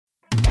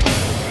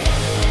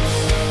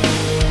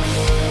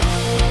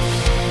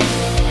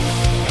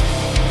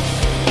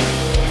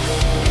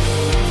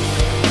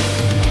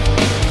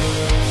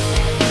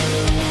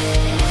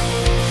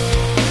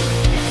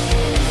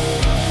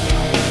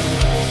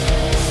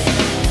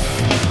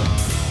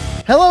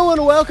Hello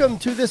and welcome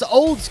to this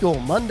old school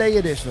Monday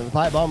edition of the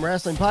Pipe Bomb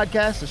Wrestling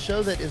Podcast, a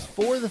show that is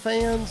for the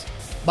fans,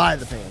 by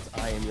the fans.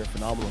 I am your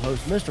phenomenal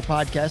host, Mr.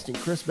 Podcasting,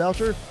 Chris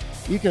Belcher.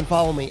 You can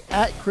follow me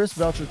at Chris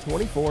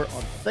Belcher24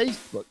 on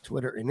Facebook,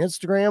 Twitter, and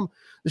Instagram.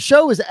 The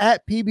show is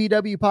at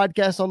PBW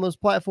Podcast on those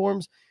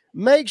platforms.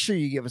 Make sure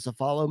you give us a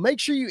follow. Make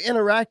sure you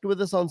interact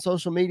with us on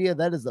social media.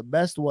 That is the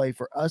best way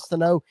for us to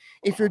know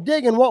if you're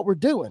digging what we're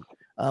doing.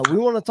 We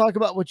want to talk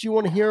about what you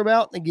want to hear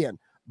about. And again,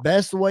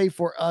 best way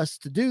for us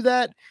to do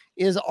that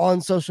is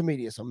on social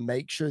media. So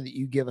make sure that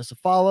you give us a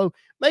follow,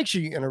 make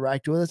sure you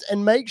interact with us,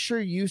 and make sure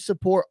you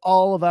support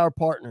all of our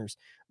partners.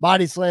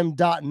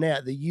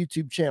 Bodyslam.net, the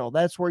YouTube channel.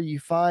 That's where you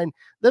find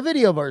the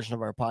video version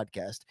of our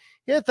podcast.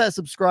 Hit that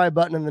subscribe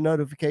button and the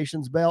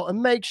notifications bell,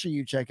 and make sure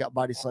you check out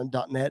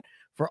bodyslam.net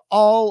for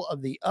all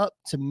of the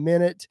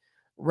up-to-minute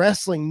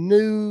wrestling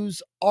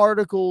news,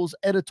 articles,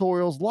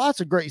 editorials,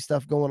 lots of great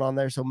stuff going on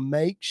there. So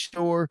make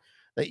sure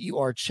that you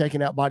are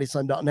checking out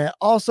bodyslam.net.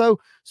 Also,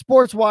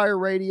 SportsWire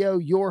Radio,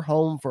 your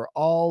home for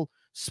all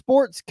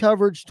sports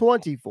coverage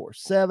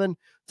 24/7.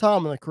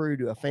 Tom and the crew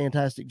do a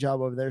fantastic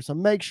job over there, so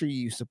make sure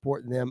you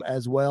support them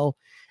as well.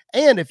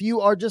 And if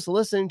you are just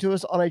listening to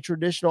us on a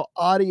traditional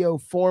audio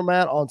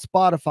format on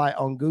Spotify,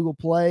 on Google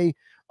Play,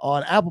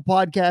 on Apple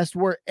Podcasts,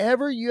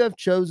 wherever you have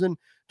chosen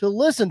to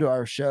listen to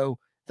our show,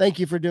 thank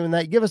you for doing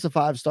that. Give us a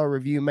 5-star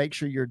review. Make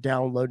sure you're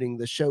downloading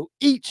the show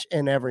each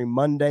and every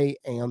Monday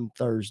and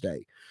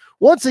Thursday.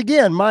 Once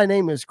again, my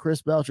name is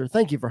Chris Belcher.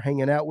 Thank you for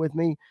hanging out with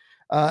me.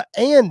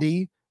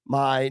 Andy,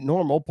 my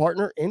normal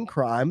partner in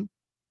crime,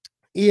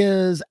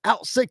 is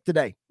out sick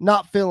today,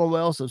 not feeling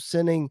well, so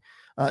sending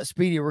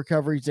speedy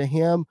recovery to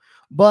him,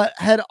 but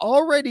had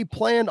already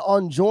planned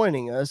on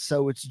joining us,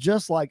 so it's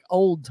just like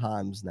old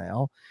times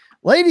now.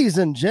 Ladies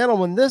and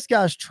gentlemen, this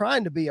guy's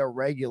trying to be a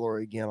regular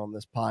again on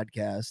this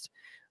podcast,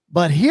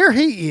 but here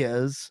he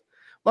is,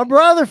 my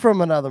brother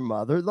from another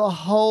mother, the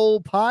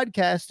whole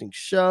podcasting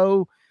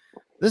show.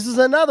 This is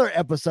another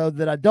episode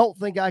that I don't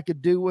think I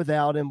could do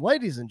without him.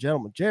 Ladies and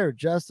gentlemen, Jared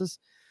Justice.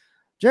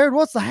 Jared,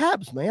 what's the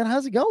haps, man?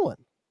 How's it going?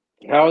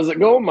 How's it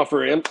going, my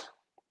friend?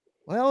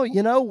 Well,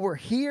 you know, we're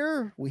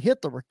here. We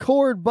hit the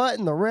record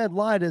button. The red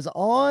light is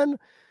on.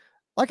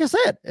 Like I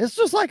said, it's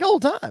just like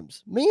old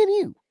times, me and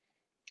you.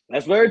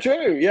 That's very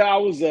true. Yeah, I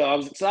was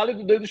excited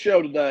to do the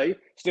show today.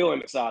 Still am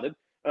excited.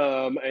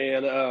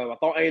 I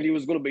thought Andy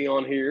was going to be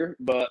on here,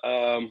 but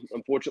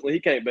unfortunately he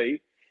can't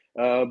be.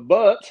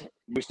 But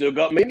we still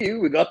got me and you.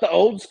 We got the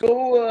old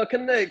school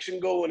connection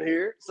going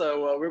here.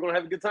 So we're going to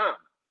have a good time.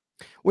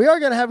 We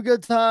are going to have a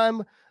good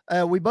time.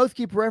 We both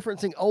keep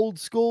referencing old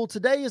school.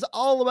 Today is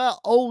all about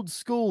old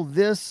school.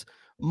 This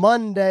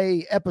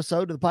Monday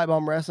episode of the Pipe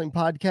Bomb Wrestling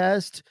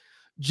Podcast,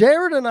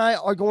 Jared and I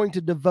are going to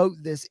devote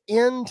this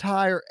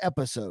entire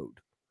episode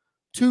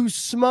to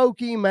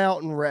Smoky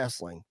Mountain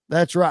Wrestling.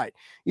 That's right.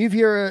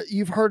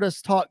 You've heard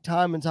us talk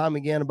time and time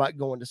again about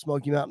going to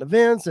Smoky Mountain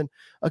events and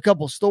a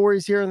couple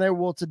stories here and there.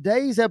 Well,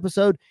 today's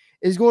episode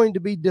is going to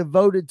be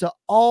devoted to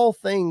all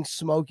things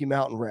Smoky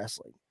Mountain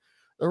Wrestling.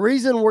 The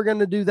reason we're going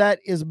to do that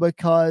is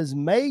because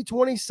May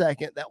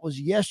 22nd, that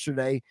was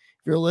yesterday,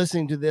 if you're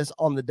listening to this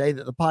on the day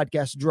that the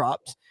podcast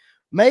drops,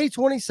 May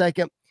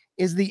 22nd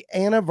is the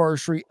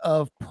anniversary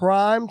of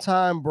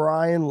primetime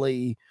Brian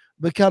Lee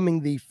becoming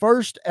the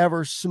first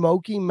ever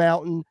Smoky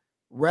Mountain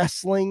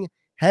Wrestling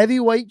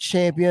heavyweight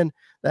champion.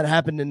 That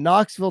happened in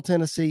Knoxville,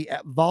 Tennessee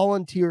at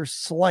Volunteer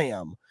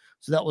Slam.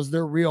 So that was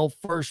their real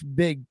first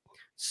big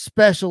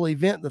special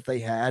event that they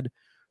had.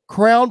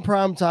 Crowned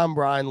primetime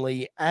Brian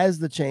Lee as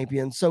the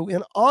champion. So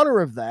in honor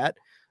of that,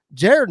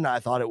 Jared and I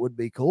thought it would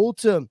be cool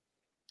to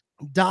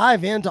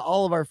dive into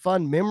all of our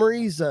fun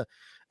memories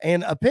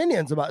and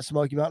opinions about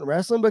Smoky Mountain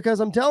Wrestling, because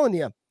I'm telling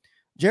you,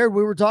 Jared,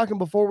 we were talking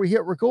before we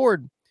hit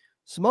record,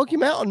 Smoky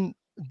Mountain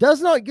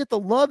does not get the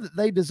love that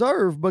they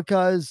deserve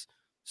because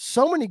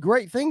so many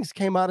great things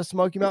came out of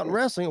Smoky Mountain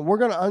Wrestling, and we're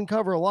going to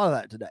uncover a lot of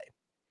that today.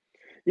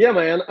 Yeah,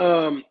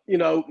 man.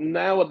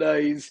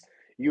 Nowadays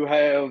you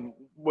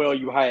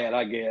had,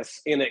 I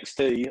guess,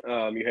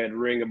 NXT. You had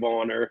Ring of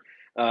Honor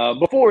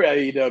before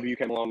AEW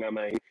came along,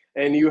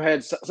 and you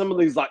had some of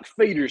these like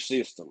feeder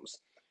systems,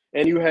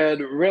 and you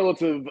had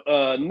relative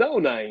no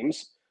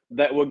names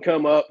that would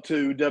come up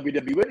to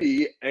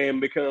WWE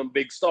and become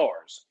big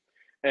stars.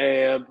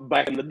 And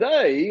back in the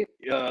day,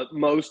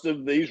 most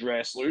of these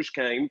wrestlers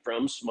came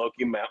from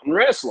Smoky Mountain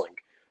Wrestling.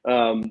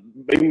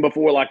 Even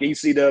before like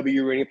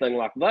ECW or anything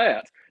like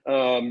that.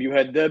 You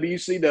had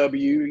WCW,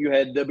 you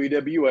had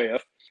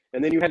WWF,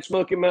 and then you had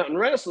Smoky Mountain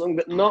Wrestling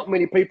that not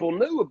many people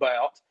knew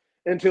about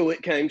until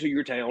it came to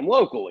your town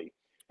locally.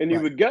 And you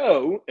would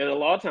go, and a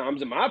lot of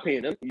times, in my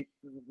opinion,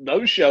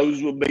 those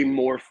shows would be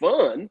more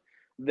fun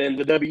than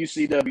the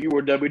WCW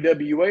or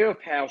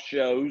WWF house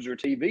shows or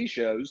TV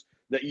shows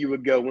that you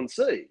would go and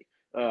see.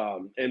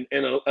 And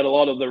a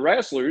lot of the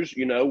wrestlers,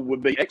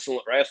 would be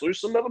excellent wrestlers.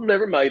 Some of them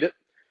never made it,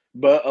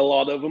 but a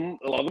lot of them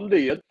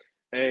did.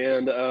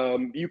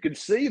 And you could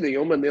see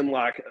them, and then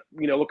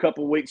a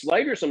couple of weeks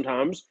later,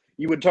 sometimes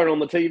you would turn on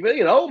the TV,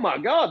 and oh my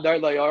God, there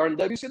they are in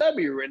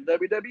WCW or in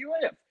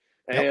WWF.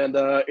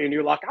 And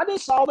you're like, I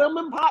just saw them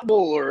in Pikeville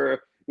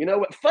or,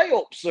 at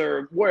Phelps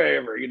or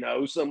wherever,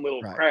 some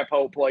little Right. crap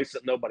hole place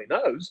that nobody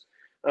knows.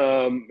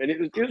 And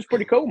it was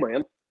pretty cool,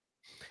 man.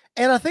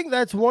 And I think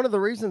that's one of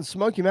the reasons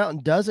Smoky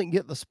Mountain doesn't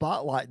get the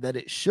spotlight that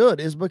it should,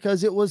 is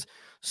because it was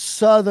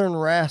Southern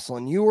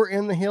wrestling. You were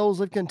in the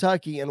hills of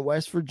Kentucky and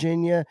West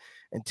Virginia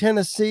and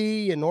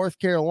Tennessee and North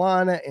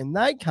Carolina and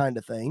that kind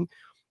of thing.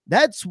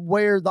 That's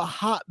where the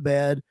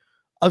hotbed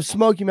of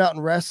Smoky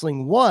Mountain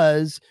wrestling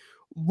was,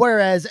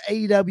 whereas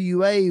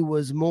AWA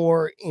was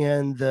more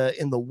in the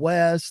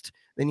West.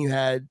 Then you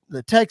had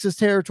the Texas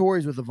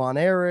territories with the Von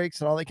Erichs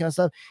and all that kind of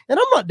stuff. And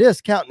I'm not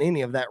discounting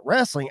any of that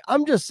wrestling.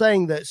 I'm just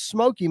saying that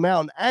Smoky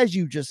Mountain, as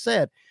you just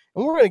said,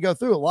 and we're going to go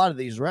through a lot of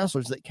these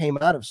wrestlers that came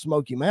out of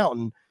Smoky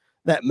Mountain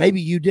that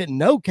maybe you didn't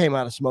know came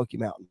out of Smoky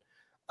Mountain.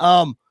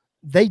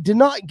 They did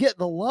not get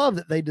the love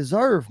that they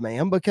deserve,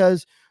 man,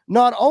 because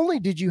not only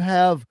did you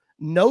have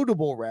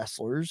notable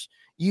wrestlers,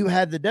 you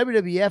had the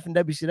WWF and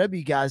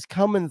WCW guys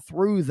coming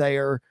through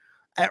there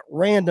at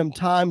random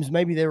times.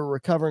 Maybe they were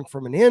recovering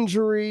from an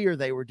injury or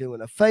they were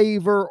doing a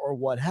favor or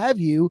what have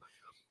you.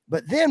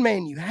 But then,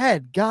 man, you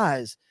had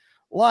guys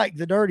like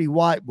the Dirty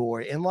White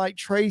Boy and like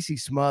Tracy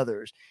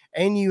Smothers,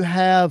 and you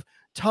have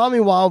Tommy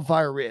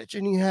Wildfire Rich,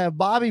 and you have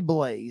Bobby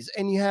Blaze,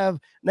 and you have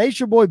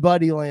Nature Boy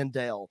Buddy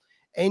Landell,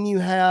 and you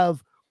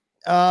have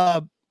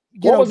what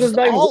was his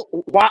name?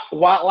 White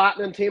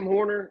Lightning Tim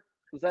Horner?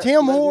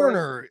 Tim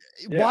Horner,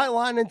 yeah. White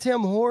Lightning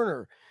Tim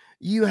Horner.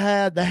 You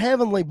had the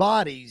Heavenly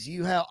Bodies.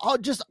 You have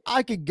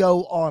I could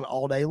go on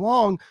all day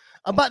long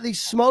about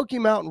these Smoky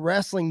Mountain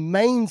Wrestling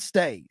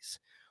mainstays.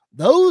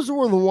 Those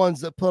were the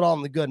ones that put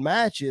on the good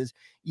matches.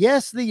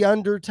 Yes, the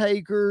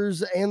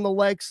Undertakers and the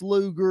Lex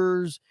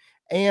Lugers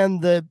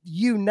and the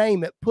you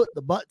name it, put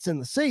the butts in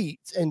the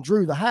seats and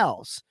drew the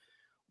house.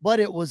 But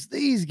it was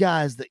these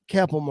guys that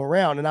kept them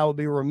around. And I would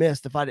be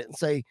remiss if I didn't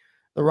say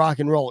the Rock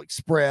and Roll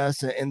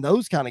Express and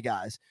those kind of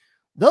guys.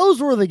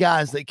 Those were the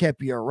guys that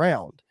kept you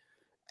around.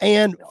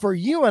 And for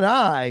you and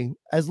I,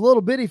 as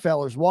little bitty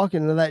fellers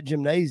walking into that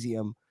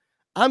gymnasium,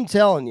 I'm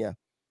telling you,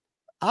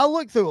 I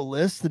looked through a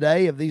list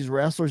today of these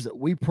wrestlers that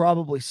we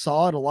probably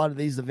saw at a lot of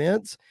these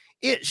events.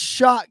 It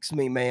shocks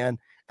me, man,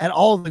 at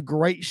all the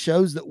great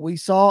shows that we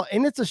saw.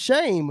 And it's a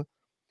shame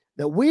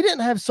that we didn't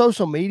have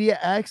social media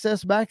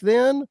access back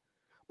then,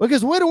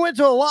 because we'd have went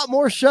to a lot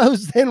more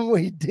shows than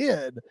we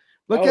did,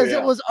 because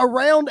it was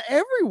around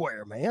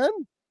everywhere, man.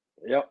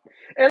 Yep.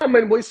 And I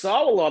mean, we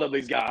saw a lot of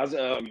these guys,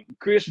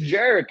 Chris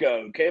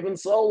Jericho, Kevin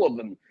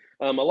Sullivan,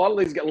 a lot of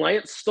these guys,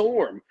 Lance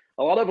Storm,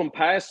 a lot of them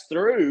pass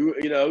through,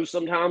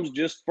 sometimes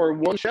just for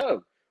one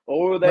show,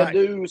 or they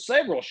do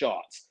several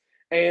shots.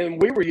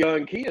 And we were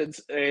young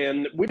kids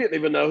and we didn't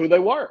even know who they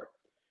were.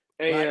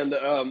 And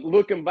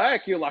looking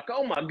back, you're like,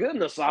 oh my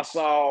goodness, I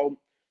saw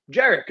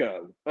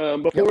Jericho.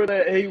 Before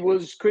that, he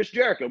was Chris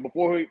Jericho. He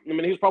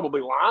was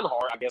probably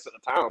Lionheart, I guess, at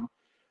the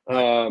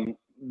time.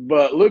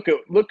 But look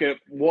at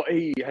what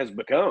he has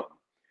become,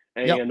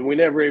 and we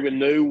never even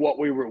knew what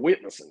we were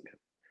witnessing.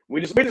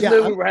 We just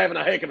knew we were having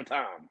a heck of a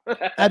time.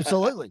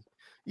 Absolutely,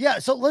 yeah.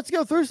 So let's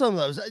go through some of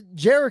those.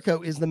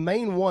 Jericho is the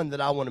main one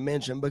that I want to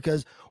mention,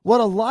 because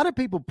what a lot of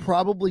people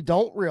probably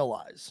don't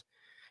realize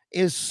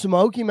is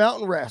Smoky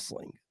Mountain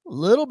Wrestling,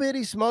 little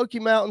bitty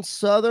Smoky Mountain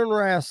Southern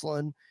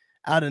Wrestling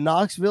out of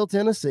Knoxville,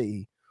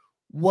 Tennessee,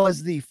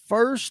 was the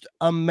first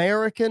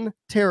American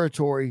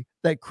territory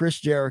that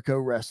Chris Jericho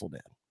wrestled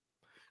in.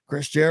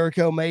 Chris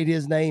Jericho made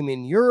his name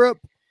in Europe,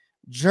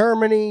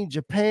 Germany,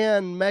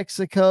 Japan,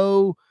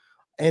 Mexico,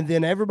 and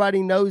then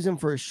everybody knows him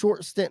for a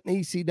short stint in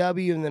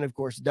ECW, and then, of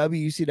course,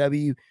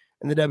 WCW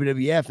and the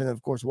WWF, and,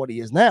 of course, what he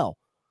is now.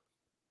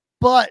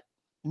 But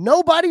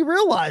nobody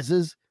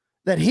realizes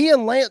that he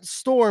and Lance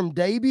Storm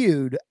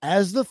debuted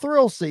as the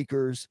Thrill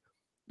Seekers,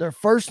 their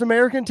first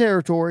American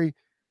territory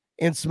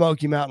in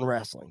Smoky Mountain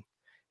Wrestling.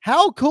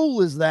 How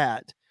cool is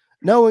that,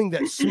 knowing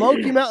that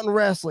Smoky Mountain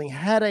Wrestling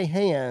had a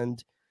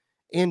hand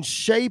in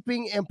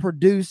shaping and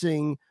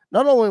producing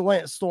not only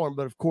Lance Storm,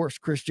 but of course,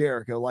 Chris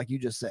Jericho, like you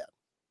just said?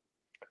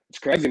 It's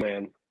crazy,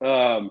 man.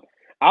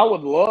 I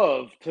would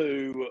love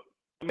to,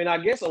 I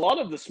guess a lot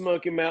of the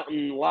Smoky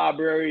Mountain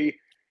library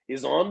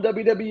is on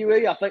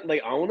WWE. I think they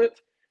own it,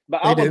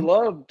 but I would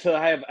love to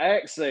have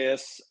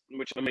access,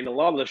 which, a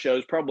lot of the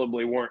shows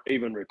probably weren't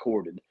even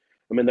recorded.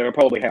 They were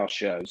probably house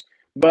shows,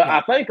 but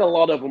I think a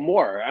lot of them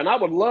were. And I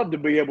would love to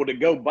be able to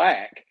go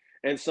back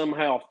and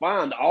somehow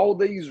find all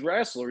these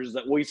wrestlers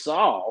that we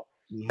saw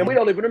and we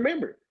don't even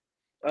remember.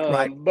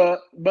 But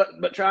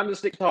trying to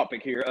stick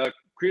topic here,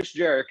 Chris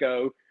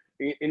Jericho,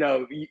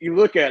 you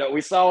look at it,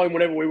 we saw him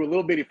whenever we were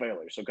little bitty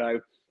fellas, okay?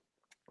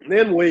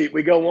 Then we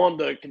go on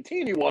to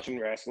continue watching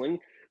wrestling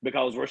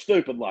because we're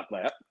stupid like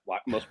that,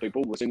 like most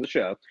people listening to the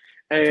show.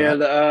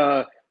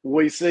 And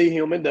we see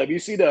him in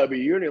WCW,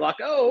 and you're like,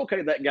 oh,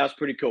 okay, that guy's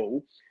pretty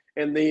cool.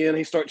 And then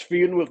he starts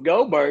feuding with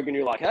Goldberg, and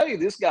you're like, hey,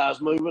 this guy's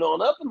moving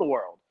on up in the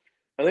world.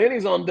 And then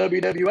he's on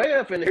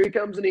WWF, and here he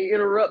comes and he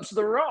interrupts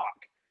The Rock.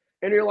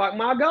 And you're like,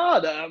 my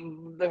God,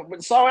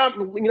 saw out,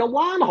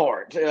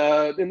 Lionheart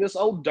in this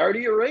old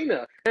dirty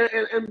arena.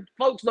 And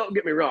folks, don't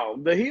get me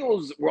wrong, the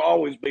Hills will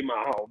always be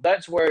my home.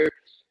 That's where,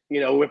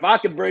 if I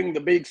could bring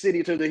the big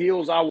city to the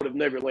Hills, I would have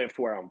never left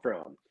where I'm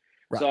from.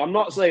 Right. So I'm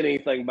not saying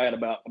anything bad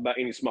about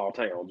any small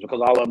towns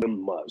because I love them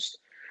the most.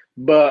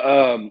 But,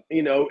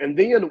 and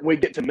then we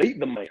get to meet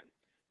the man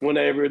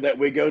whenever that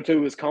we go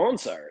to his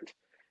concert.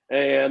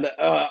 And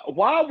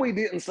why we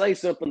didn't say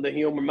something to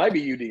him, or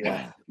maybe you did.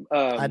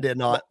 I did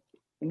not.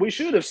 We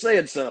should have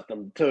said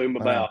something to him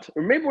about.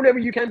 Remember whenever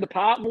you came to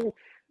Pikeville?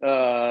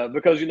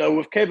 Because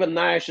with Kevin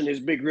Nash and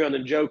his big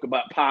running joke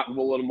about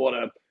Pikeville and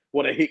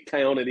what a hick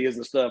town it is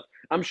and stuff.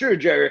 I'm sure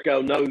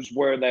Jericho knows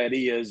where that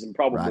is and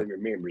probably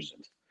remembers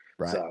it.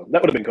 Right. So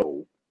that would have been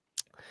cool.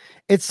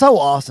 It's so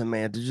awesome,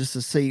 man, to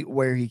see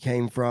where he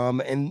came from,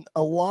 and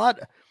a lot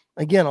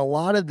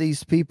of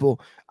these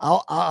people.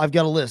 I've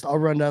got a list. I'll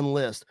run down the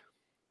list.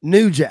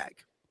 New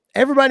Jack.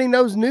 Everybody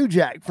knows New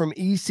Jack from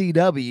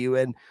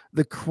ECW and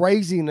the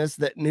craziness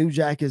that New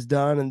Jack has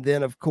done. And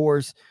then, of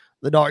course,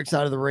 the Dark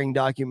Side of the Ring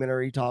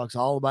documentary talks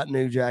all about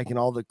New Jack and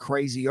all the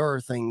crazier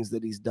things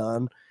that he's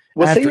done.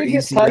 Was he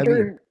against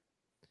Taker?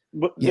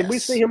 Yes. Did we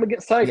see him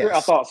against Taker? Yes. I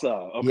thought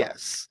so. Okay.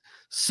 Yes.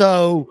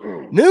 So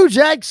New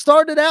Jack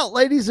started out,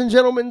 ladies and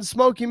gentlemen,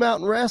 Smoky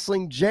Mountain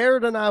Wrestling.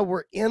 Jared and I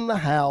were in the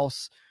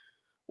house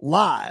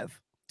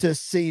live to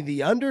see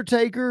The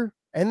Undertaker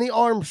and the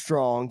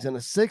Armstrongs in a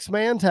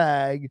 6-man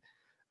tag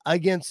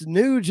against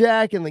New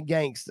Jack and the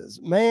Gangstas.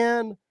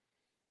 Man,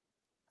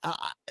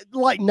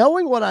 like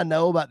knowing what I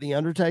know about the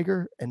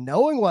Undertaker and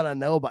knowing what I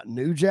know about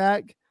New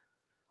Jack,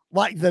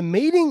 like the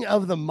meeting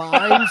of the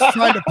minds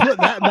trying to put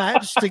that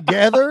match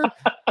together.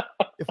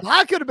 If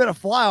I could have been a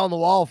fly on the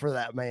wall for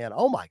that, man,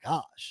 oh my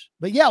gosh.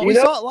 But yeah, we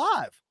saw it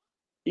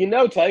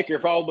live. Taker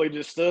probably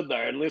just stood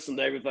there and listened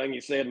to everything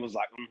he said and was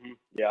like,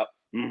 yep.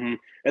 Mm-hmm.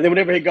 And then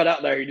whenever he got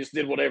out there, he just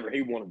did whatever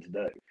he wanted to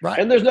do. Right.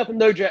 And there's nothing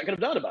New Jack could have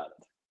done about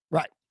it.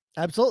 Right.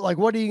 Absolutely. Like,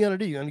 what are you going to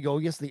do? You're going to go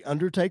against the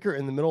Undertaker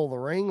in the middle of the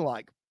ring?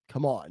 Like,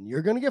 come on.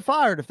 You're going to get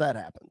fired if that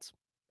happens.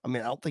 I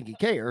mean, I don't think he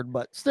cared,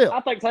 but still.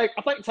 I think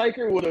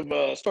Taker would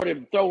have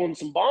started throwing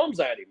some bombs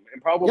at him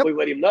and probably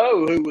let him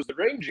know who was the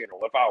ring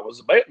general if I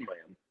was a betting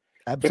man.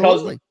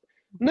 Absolutely.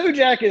 Because New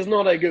Jack is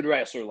not a good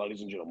wrestler,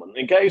 ladies and gentlemen.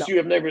 In case you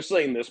have never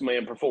seen this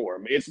man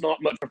perform, it's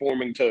not much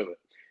performing to it.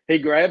 He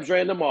grabs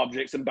random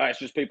objects and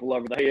bashes people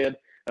over the head.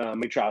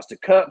 He tries to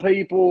cut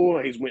people.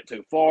 He's went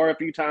too far a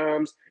few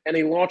times, and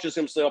he launches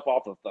himself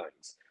off of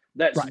things.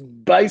 That's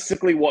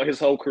basically what his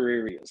whole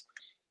career is.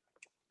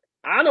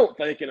 I don't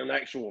think in an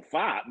actual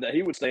fight that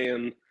he would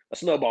stand a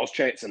snowball's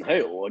chance in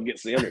hell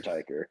against The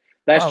Undertaker.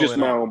 That's just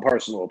my own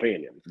personal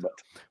opinion. But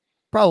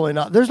probably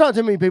not. There's not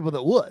too many people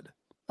that would.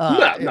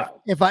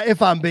 No.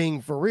 If I'm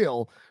being for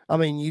real, I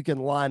mean, you can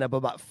line up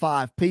about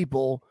 5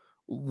 people,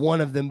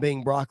 one of them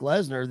being Brock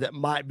Lesnar, that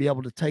might be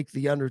able to take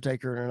The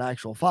Undertaker in an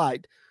actual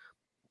fight.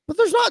 But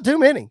there's not too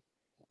many.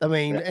 I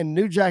mean, and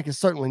New Jack is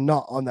certainly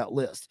not on that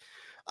list.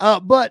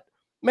 But,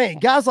 man,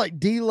 guys like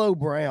D'Lo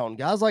Brown,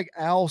 guys like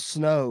Al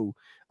Snow.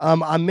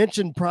 I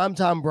mentioned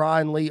Primetime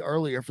Brian Lee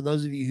earlier. For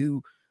those of you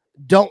who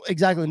don't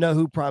exactly know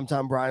who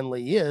Primetime Brian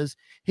Lee is,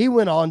 he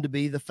went on to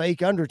be the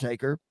fake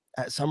Undertaker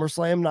at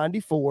SummerSlam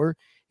 94.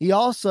 He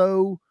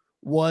also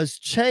was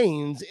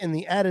Chains in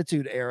the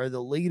Attitude Era,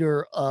 the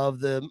leader of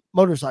the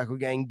motorcycle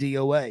gang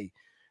DOA.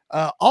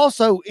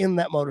 Also in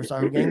that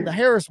motorcycle gang, the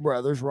Harris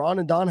brothers, Ron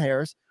and Don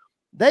Harris,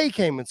 they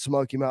came in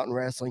Smoky Mountain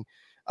Wrestling.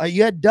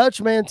 You had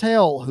Dutch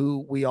Mantell,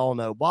 who we all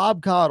know,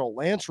 Bob Caudle,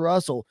 Lance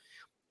Russell,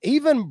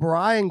 even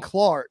Brian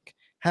Clark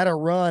had a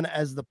run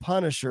as the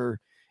Punisher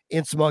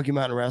in Smoky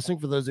Mountain Wrestling.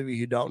 For those of you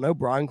who don't know,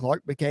 Brian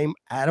Clark became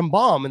Adam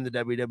Bomb in the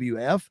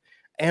WWF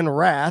and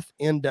Wrath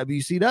in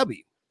WCW.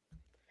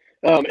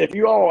 If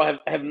you all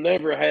have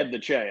never had the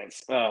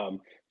chance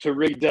to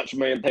read Dutch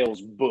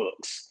Mantell's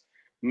books,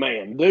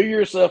 man, do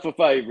yourself a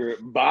favor,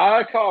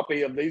 buy a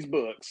copy of these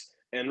books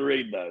and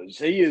read those.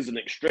 He is an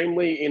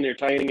extremely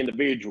entertaining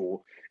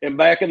individual. And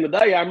back in the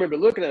day, I remember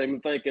looking at him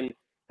and thinking,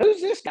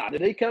 who's this guy?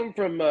 Did he come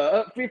from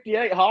up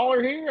 58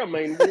 Holler here? I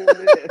mean,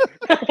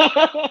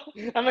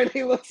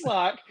 he looks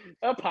like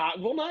a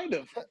Pikeville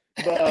native.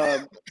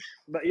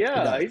 But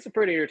yeah, he's a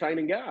pretty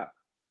entertaining guy.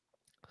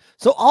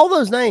 So all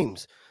those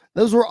names,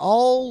 those were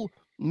all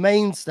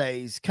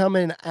mainstays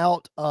coming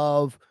out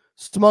of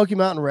Smoky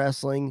Mountain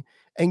Wrestling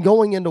and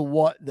going into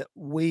what that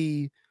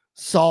we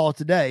saw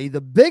today.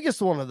 The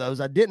biggest one of those,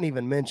 I didn't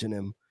even mention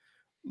him,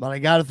 but I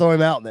got to throw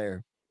him out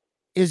there,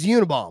 is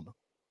Unabomb,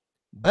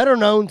 better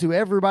known to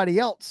everybody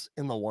else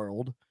in the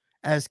world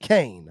as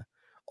Kane,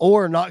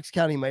 or Knox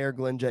County Mayor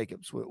Glenn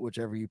Jacobs,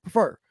 whichever you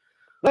prefer.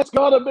 It's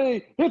gotta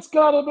be.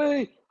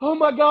 Oh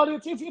my God,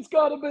 it's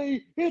gotta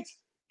be. It's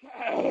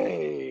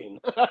Kane.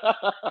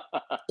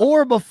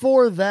 Or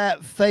before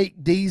that,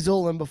 Fake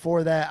Diesel, and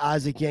before that,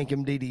 Isaac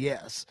Yankem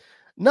DDS.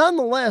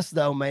 Nonetheless,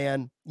 though,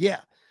 man, yeah.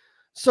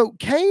 So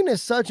Kane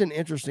is such an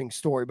interesting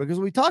story because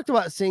we talked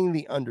about seeing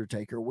The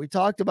Undertaker. We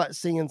talked about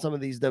seeing some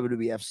of these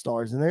WWF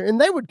stars in there, and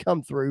they would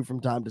come through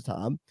from time to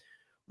time.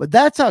 But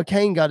that's how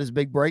Kane got his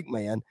big break,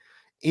 man.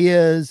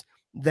 is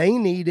they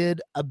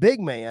needed a big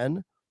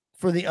man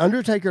for the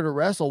Undertaker to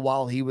wrestle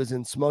while he was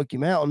in Smoky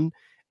Mountain.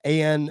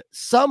 And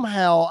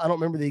somehow, I don't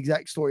remember the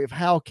exact story of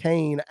how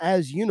Kane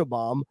as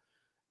Unabomb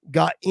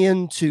got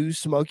into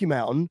Smoky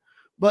Mountain,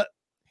 but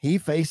he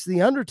faced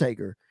the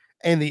Undertaker.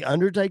 And the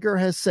Undertaker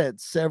has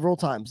said several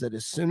times that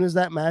as soon as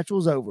that match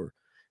was over,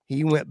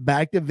 he went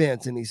back to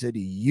Vince and he said,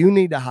 you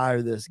need to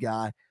hire this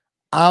guy.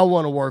 I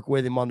want to work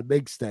with him on the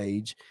big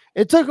stage.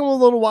 It took him a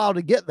little while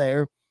to get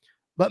there,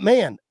 but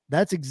man,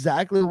 that's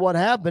exactly what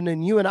happened.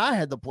 And you and I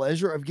had the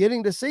pleasure of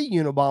getting to see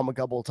Unabomb a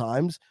couple of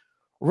times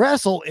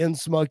wrestle in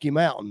Smoky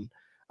Mountain.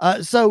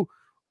 So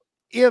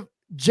if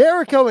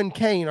Jericho and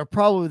Kane are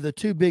probably the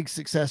two big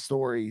success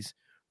stories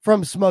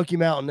from Smoky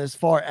Mountain as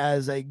far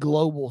as a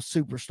global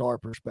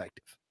superstar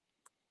perspective.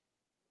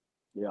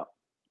 Yeah.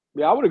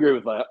 Yeah, I would agree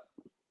with that.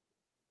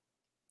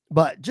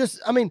 But just,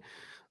 I mean,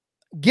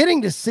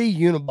 getting to see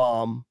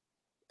Unabomb,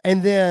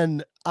 and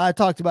then I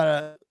talked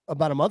about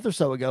a month or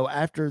so ago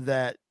after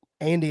that,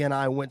 Andy and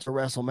I went to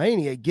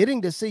WrestleMania,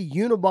 getting to see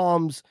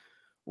Unabomb's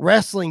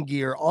wrestling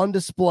gear on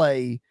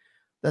display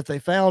that they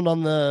found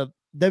on the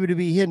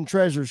WWE Hidden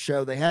Treasures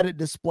show. They had it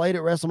displayed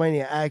at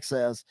WrestleMania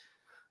Access.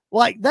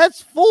 Like,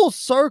 that's full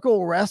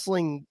circle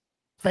wrestling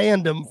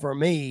fandom for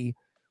me.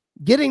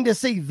 Getting to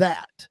see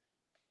that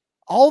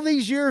all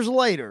these years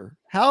later,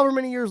 however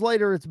many years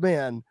later it's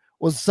been,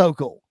 was so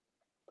cool.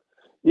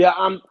 Yeah,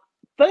 I'm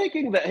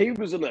thinking that he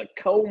was in a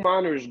coal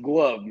miner's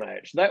glove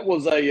match. That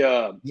was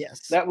a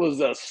yes, that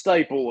was a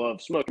staple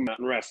of Smoky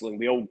Mountain Wrestling,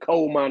 the old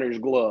coal miner's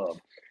glove.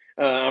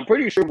 I'm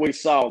pretty sure we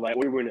saw that.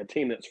 We were in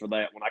attendance for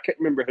that one. I can't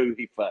remember who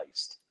he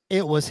faced.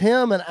 It was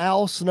him and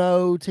Al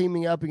Snow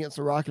teaming up against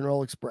the Rock and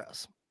Roll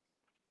Express.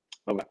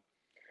 Okay,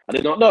 I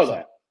did not know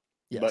that.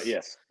 Yes. But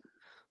yes.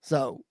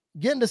 So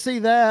getting to see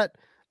that,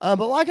 but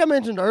like I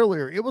mentioned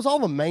earlier, it was all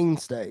the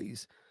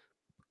mainstays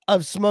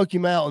of Smoky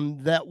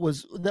Mountain that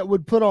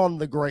would put on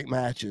the great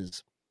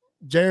matches.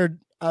 Jared,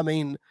 I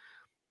mean,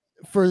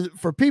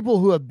 for people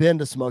who have been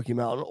to Smoky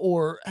Mountain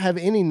or have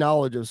any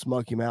knowledge of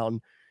Smoky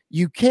Mountain,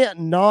 you can't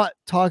not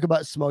talk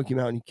about Smoky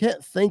Mountain. You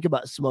can't think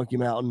about Smoky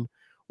Mountain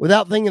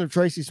without thinking of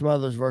Tracy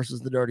Smothers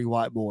versus the Dirty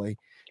White Boy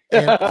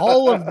and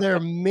all of their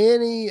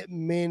many,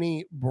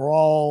 many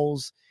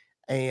brawls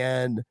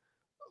and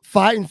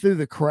fighting through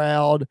the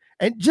crowd.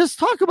 And just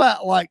talk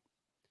about, like,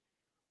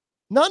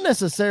 not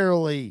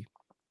necessarily,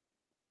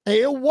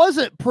 it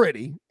wasn't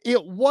pretty,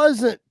 it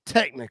wasn't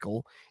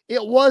technical,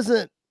 it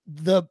wasn't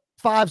the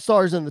 5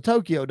 stars in the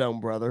Tokyo Dome,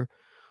 brother.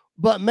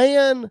 But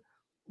man,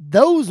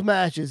 those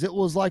matches, it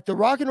was like the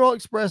Rock and Roll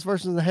Express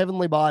versus the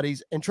Heavenly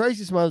Bodies and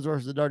Tracy Smothers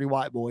versus the Dirty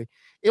White Boy.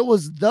 It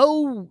was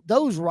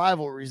those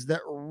rivalries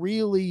that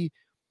really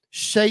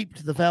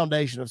shaped the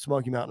foundation of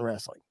Smoky Mountain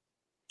Wrestling.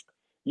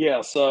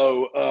 Yeah,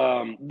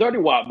 so Dirty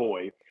White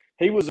Boy,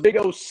 he was a big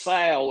old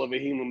sow of a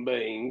human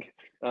being,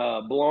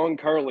 blonde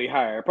curly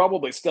hair,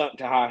 probably stuck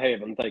to high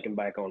heaven thinking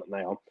back on it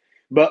now.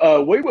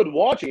 But we would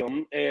watch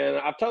him, and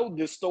I've told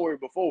this story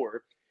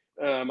before.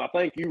 I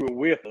think you were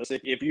with us.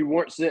 If you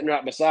weren't sitting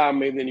right beside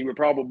me, then I was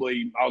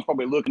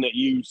probably looking at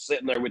you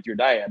sitting there with your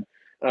dad.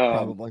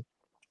 Probably.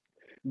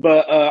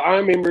 But I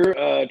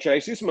remember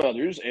Tracy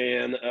Smothers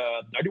and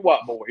Dirty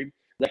White Boy.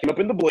 They came up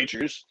in the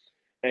bleachers,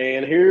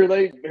 and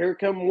here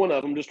come one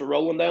of them just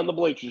rolling down the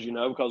bleachers,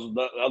 because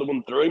the other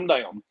one threw him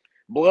down.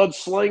 Blood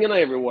slinging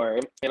everywhere.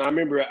 And I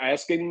remember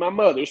asking my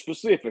mother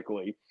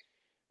specifically,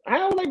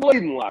 how are they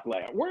bleeding like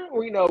that?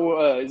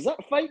 Is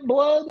that fake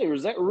blood or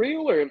is that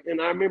real?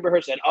 And I remember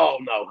her saying, "Oh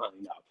no,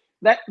 honey, no.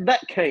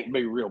 That can't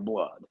be real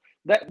blood.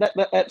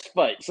 That's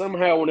fake.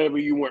 Somehow, whenever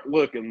you weren't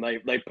looking,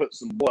 they put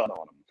some blood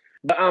on them.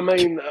 But I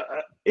mean,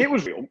 it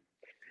was real,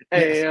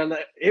 and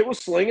it was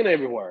slinging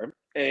everywhere.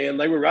 And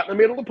they were right in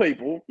the middle of the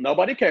people.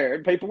 Nobody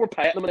cared. People were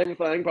patting them and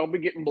everything, probably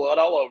getting blood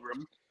all over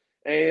them.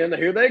 And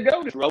here they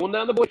go, just rolling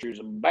down the bleachers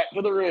and back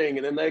to the ring.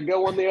 And then they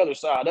go on the other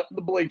side, up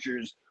the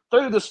bleachers,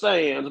 through the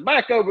stands,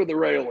 back over the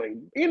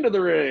railing, into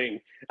the ring.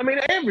 I mean,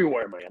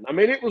 everywhere, man. I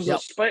mean, it was a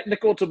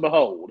spectacle to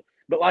behold.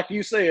 But like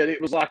you said,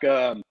 it was like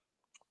a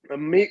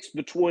mix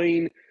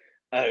between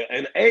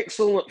an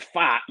excellent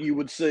fight you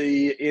would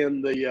see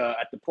in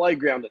at the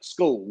playground at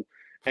school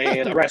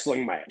and a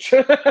wrestling match.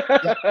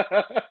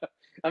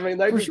 I mean,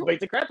 they just beat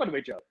the crap out of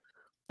each other.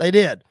 They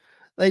did.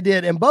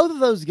 And both of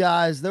those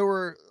guys,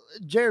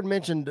 Jared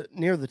mentioned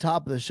near the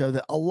top of the show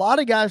that a lot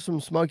of guys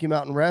from Smoky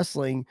Mountain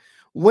Wrestling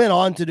went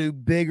on to do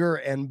bigger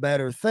and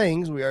better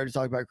things. We already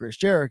talked about Chris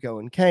Jericho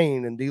and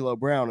Kane and D'Lo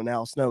Brown and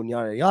Al Snow and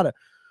yada, yada.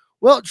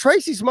 Well,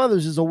 Tracy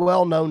Smothers is a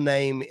well-known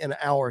name in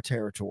our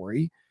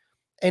territory.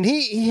 And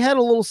he had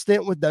a little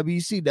stint with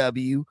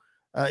WCW.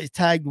 He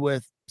tagged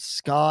with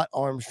Scott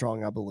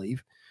Armstrong, I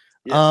believe.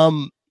 Yes.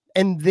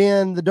 And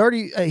then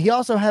he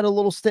also had a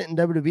little stint in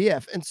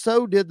WWF, and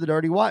so did the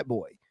Dirty White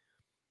Boy.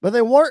 But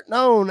they weren't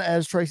known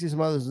as Tracy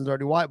Smothers and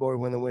Dirty White Boy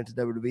when they went to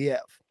WWF.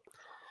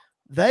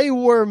 They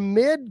were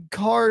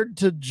mid-card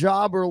to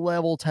jobber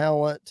level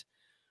talent.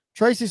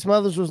 Tracy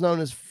Smothers was known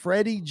as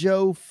Freddie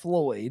Joe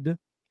Floyd.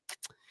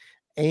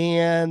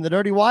 And the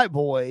Dirty White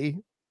Boy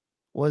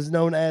was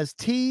known as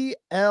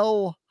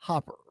T.L.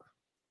 Hopper.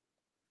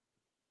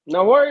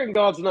 Now, where in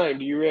God's name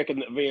do you reckon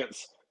that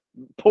Vince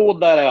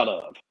pulled that out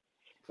of?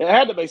 It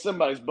had to be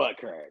somebody's butt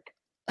crack.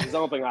 Is the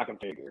only thing I can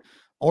figure.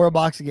 Or a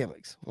box of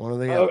gimmicks, one or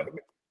the other.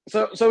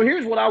 So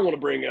here's what I want to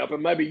bring up,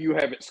 and maybe you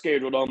have it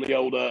scheduled on the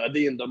old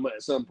addendum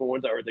at some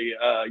point, or the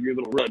your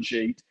little run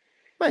sheet.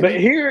 Maybe.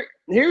 But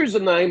here's a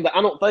name that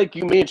I don't think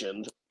you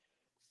mentioned,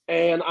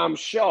 and I'm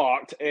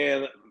shocked.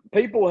 And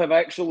people have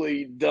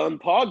actually done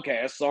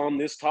podcasts on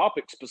this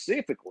topic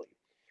specifically.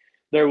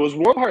 There was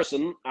one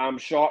person I'm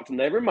shocked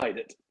never made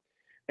it,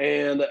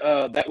 and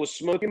that was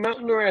Smoky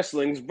Mountain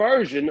Wrestling's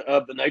version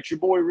of the Nature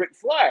Boy Ric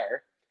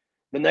Flair,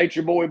 the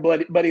Nature Boy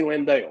Buddy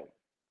Landell.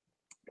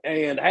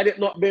 And had it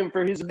not been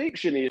for his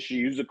addiction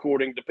issues,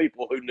 according to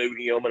people who knew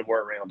him and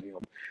were around him,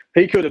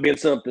 he could have been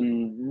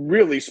something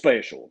really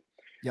special.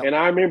 Yep. And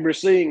I remember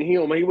seeing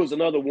him. He was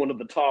another one of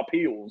the top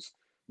heels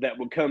that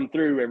would come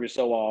through every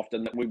so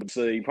often that we would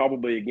see,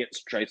 probably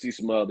against Tracy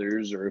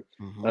Smothers or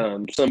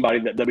somebody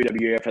that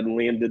WWF had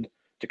lended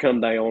to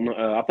come down.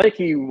 I think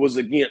he was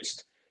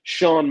against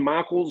Shawn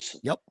Michaels.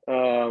 Yep.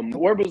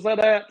 Where was that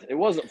at? It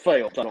wasn't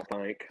Phelps, I don't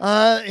think.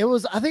 I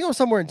think it was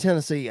somewhere in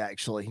Tennessee,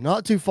 actually.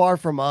 Not too far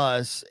from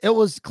us. It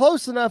was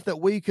close enough that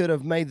we could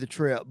have made the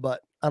trip,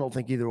 but I don't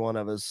think either one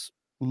of us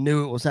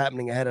knew it was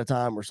happening ahead of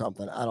time or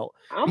something.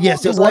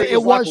 Yes, it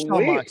was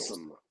Shawn Michaels.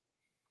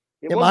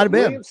 It might have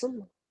been.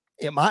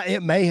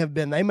 It may have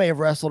been. They may have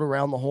wrestled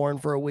around the Horn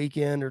for a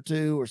weekend or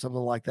two or something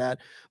like that.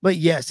 But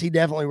yes, he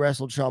definitely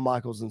wrestled Shawn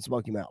Michaels in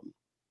Smoky Mountain.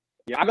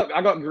 Yeah,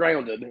 I got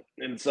grounded,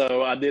 and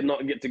so I did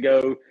not get to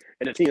go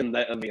and attend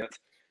that event.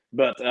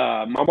 But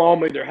my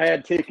mom either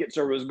had tickets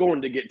or was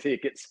going to get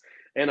tickets,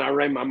 and I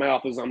ran my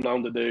mouth as I'm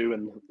known to do,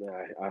 and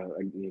I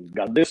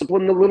got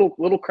disciplined a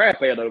little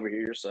craphead over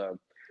here. So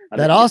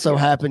that also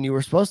happened. You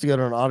were supposed to go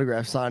to an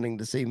autograph signing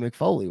to see Mick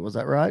Foley. Was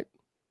that right?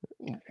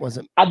 Was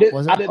it? I did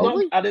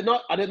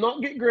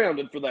not get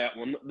grounded for that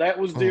one. That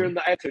was during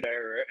the Attitude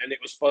Era, and it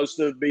was supposed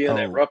to be in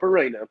at Rupp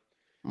Arena.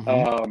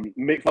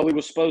 Mick Foley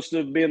was supposed to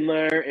have been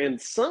there,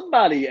 and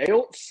somebody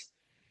else.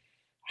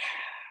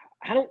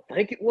 I don't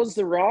think it was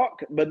The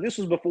Rock, but this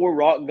was before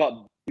Rock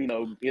got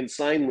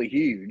insanely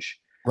huge.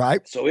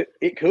 Right. So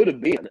it could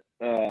have been.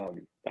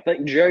 I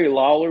think Jerry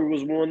Lawler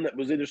was one that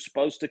was either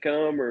supposed to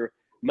come or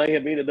may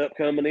have ended up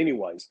coming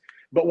anyways.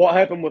 But what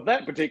happened with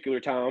that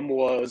particular time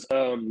was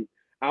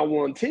I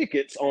won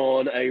tickets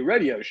on a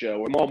radio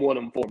show, and Mom won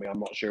them for me. I'm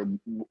not sure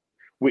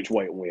which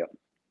way it went,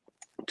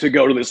 to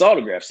go to this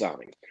autograph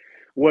signing.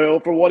 Well,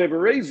 for whatever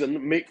reason,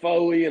 Mick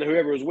Foley and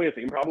whoever was with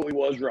him, probably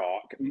was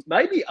Rock,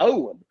 maybe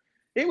Owen.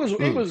 It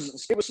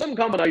was some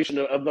combination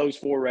of those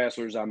four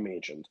wrestlers I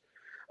mentioned.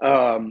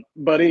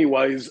 But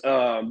anyways,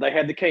 they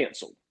had to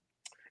cancel.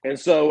 And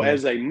so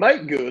as a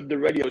make good, the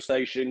radio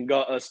station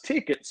got us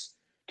tickets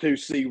to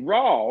see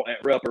Raw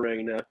at Rupp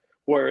Arena,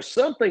 where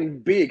something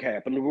big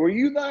happened. Were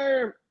you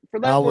there for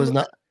that? I was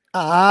not.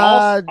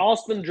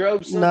 Austin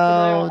drove something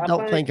out, I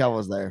don't think I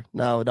was there.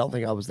 No, I don't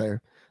think I was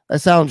there. That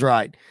sounds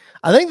right.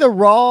 I think the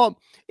Raw,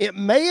 it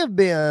may have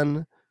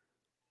been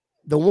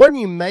the one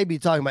you may be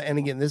talking about. And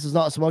again, this is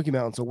not Smoky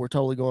Mountain, so we're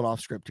totally going off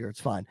script here.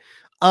 It's fine.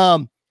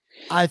 I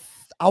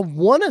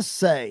want to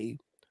say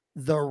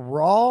the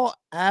Raw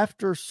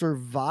after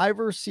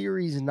Survivor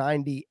Series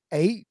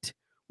 98,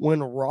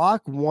 when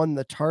Rock won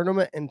the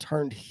tournament and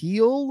turned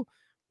heel,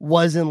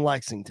 was in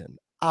Lexington.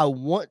 I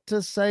want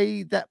to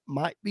say that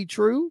might be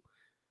true.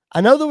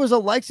 I know there was a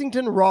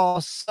Lexington Raw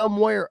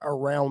somewhere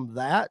around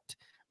that.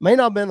 May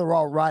not have been the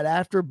Raw right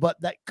after, but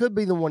that could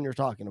be the one you're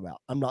talking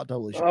about. I'm not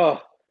totally sure.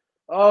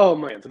 Oh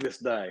man, to this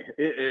day,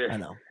 I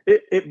know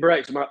it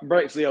breaks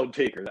the old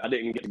ticker that I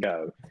didn't get to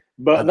go.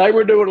 But they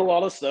were doing a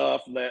lot of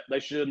stuff that they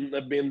shouldn't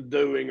have been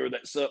doing, or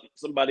that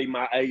somebody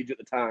my age at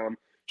the time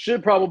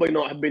should probably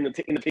not have been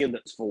in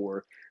attendance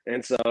for.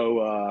 And so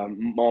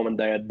Mom and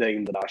Dad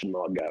deemed that I should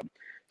not go.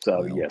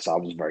 So yes, I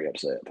was very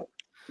upset.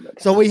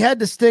 So we had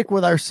to stick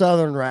with our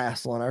Southern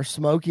wrestling, our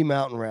Smoky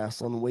Mountain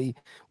wrestling. We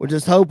were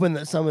just hoping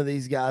that some of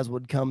these guys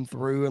would come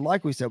through. And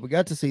like we said, we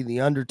got to see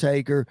The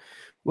Undertaker.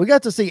 We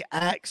got to see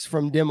Axe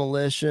from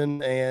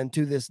Demolition. And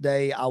to this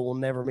day, I will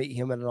never meet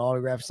him at an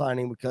autograph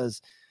signing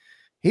because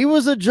he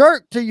was a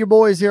jerk to your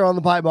boys here on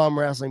the Pipe Bomb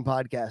Wrestling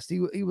Podcast.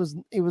 He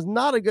was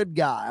not a good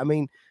guy. I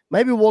mean,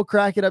 maybe we'll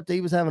crack it up to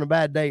he was having a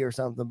bad day or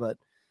something, but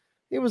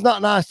he was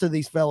not nice to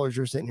these fellas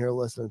you're sitting here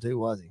listening to,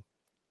 was he?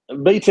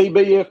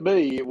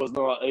 BTBFB, it was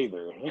not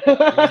either. He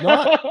was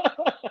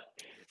not?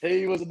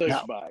 He was a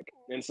douchebag,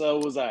 and so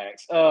was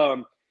Axe.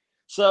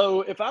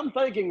 So if I'm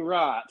thinking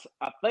right,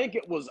 I think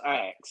it was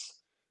Axe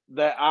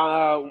that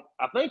I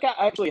think I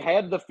actually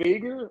had the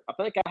figure. I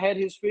think I had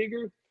his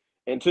figure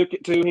and took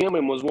it to him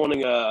and was wanting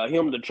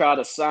him to try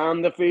to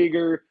sign the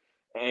figure,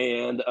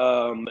 and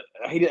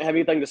he didn't have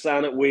anything to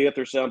sign it with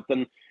or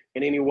something.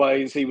 And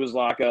anyways, he was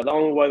like, the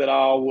only way that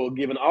I will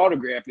give an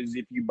autograph is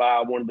if you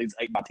buy one of these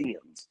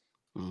 8x10s.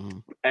 Mm-hmm.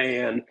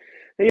 And,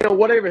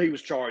 whatever he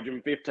was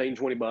charging, $15,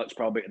 $20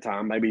 probably at the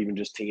time, maybe even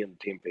just 10,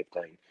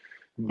 15.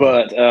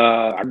 But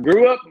I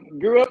grew up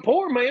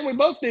poor, man. We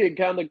both did.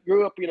 Kind of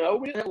grew up, we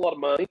didn't have a lot of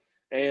money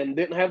and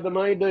didn't have the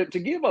money to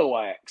give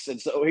Oax,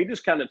 and so he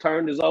just kind of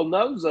turned his old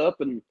nose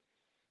up, and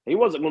he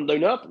wasn't going to do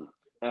nothing.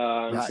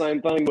 And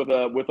same thing with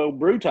old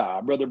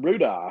Brutai, brother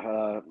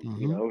Brutai.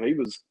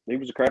 He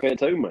was a crackhead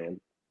too, man.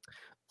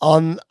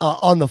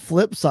 On the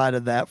flip side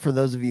of that, for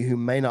those of you who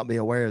may not be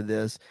aware of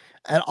this,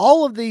 at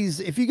all of these,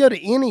 if you go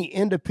to any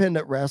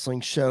independent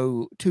wrestling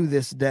show to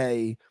this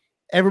day,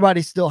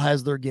 everybody still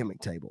has their gimmick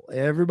table.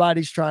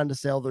 Everybody's trying to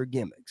sell their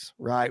gimmicks,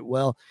 right?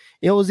 Well,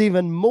 it was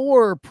even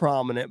more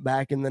prominent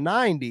back in the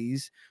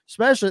 90s,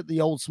 especially at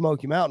the old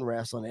Smoky Mountain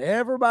Wrestling.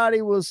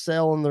 Everybody was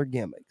selling their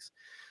gimmicks.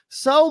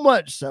 So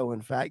much so,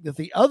 in fact, that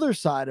the other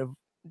side of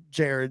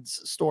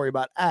Jared's story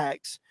about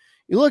Axe,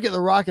 you look at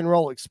the Rock and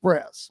Roll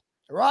Express.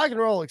 Rock and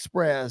Roll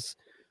Express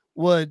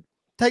would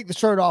take the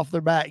shirt off their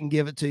back and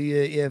give it to you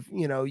if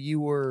you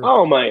were.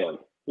 Oh man,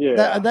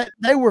 yeah, that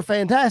they were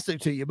fantastic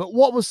to you. But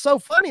what was so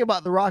funny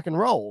about the Rock and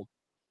Roll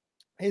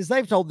is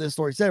they've told this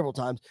story several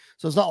times,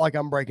 so it's not like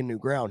I'm breaking new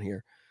ground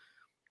here.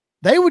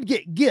 They would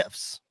get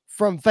gifts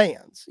from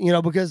fans,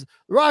 because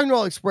the Rock and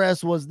Roll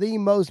Express was the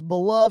most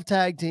beloved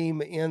tag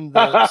team in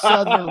the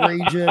southern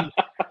region.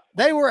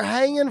 They were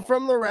hanging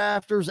from the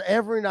rafters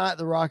every night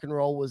the Rock and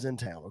Roll was in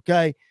town.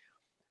 Okay.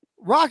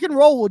 Rock and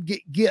Roll would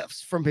get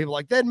gifts from people,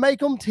 like they'd make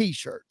them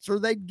t-shirts or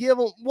they'd give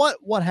them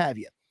what have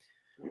you.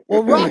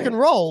 Well, Rock and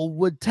Roll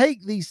would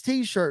take these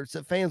t-shirts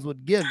that fans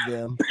would give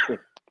them,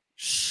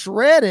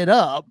 shred it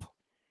up,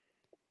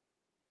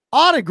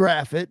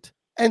 autograph it,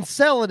 and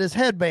sell it as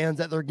headbands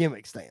at their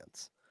gimmick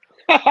stands.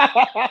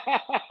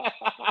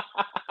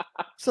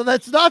 So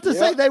that's not to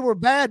say they were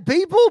bad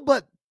people,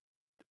 but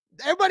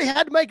everybody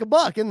had to make a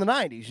buck in the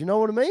 90s. You know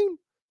what I mean?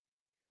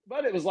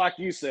 But it was like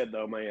you said,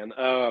 though, man.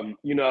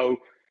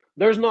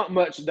 There's not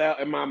much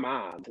doubt in my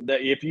mind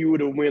that if you would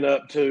have went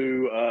up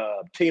to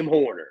Tim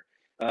Horner,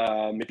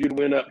 if you'd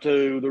went up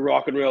to the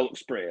Rock and Roll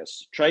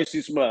Express,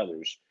 Tracy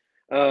Smothers,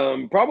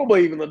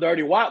 probably even the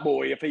Dirty White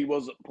Boy if he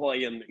wasn't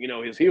playing,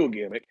 his heel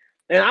gimmick,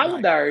 and I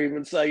would dare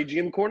even say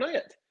Jim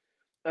Cornette,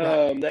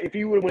 that if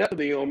you would have went up to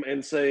them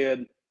and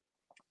said,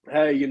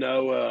 "Hey,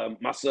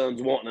 my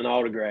son's wanting an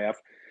autograph,"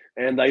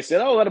 and they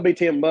said, "Oh, that'll be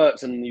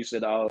 $10," and you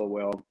said, "Oh,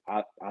 well,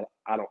 I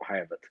don't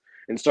have it,"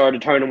 and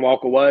started to turn and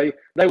walk away,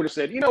 they would have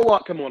said, "You know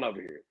what? Come on over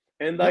here,"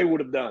 and they would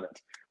have done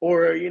it.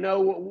 Or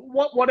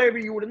whatever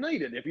you would have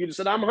needed. If you'd have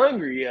said, "I'm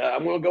hungry,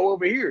 I'm going to go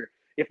over here,"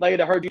 if they had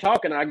heard you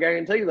talking, I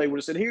guarantee you they would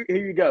have said, "Here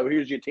you go.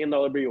 Here's your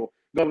 $10 bill.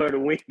 Go over to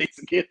Wendy's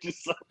and get you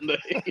something to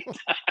eat."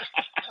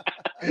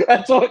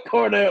 That's what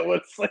Cornette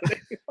was saying.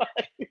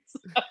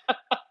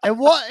 And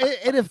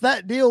if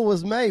that deal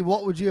was made,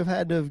 what would you have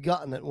had to have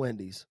gotten at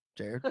Wendy's,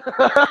 Jared? Double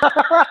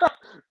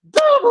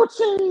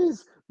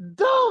cheese,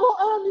 double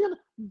onion,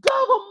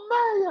 double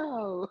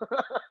mayo.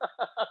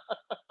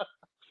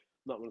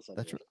 Not going to say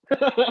that's right.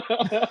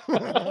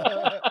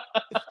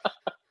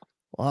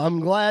 Well, I'm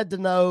glad to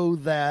know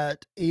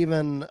that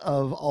even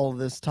of all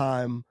this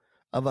time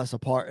of us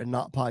apart and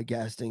not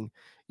podcasting,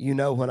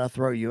 when I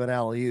throw you an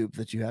alley-oop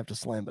that you have to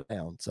slam it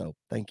down. So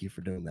thank you for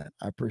doing that.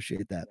 I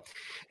appreciate that.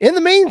 In the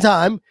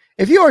meantime,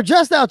 if you are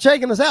just now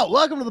checking us out,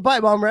 welcome to the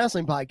Pipe Bomb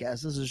Wrestling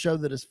Podcast. This is a show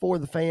that is for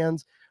the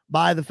fans,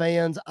 by the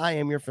fans. I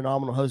am your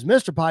phenomenal host,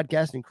 Mr.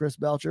 Podcasting, Chris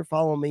Belcher.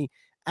 Follow me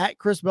at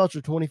Chris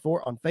Belcher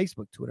 24 on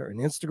Facebook, Twitter, and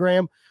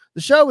Instagram.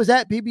 The show is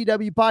at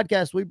PBW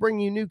Podcast. We bring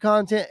you new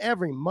content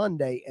every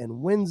Monday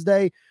and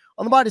Wednesday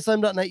on the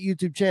BodySlam.net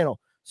YouTube channel,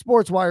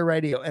 Sports Wire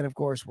Radio, and of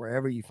course,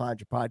 wherever you find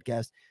your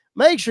podcast.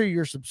 Make sure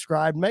you're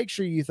subscribed. Make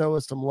sure you throw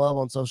us some love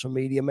on social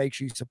media. Make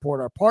sure you support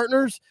our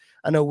partners.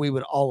 I know we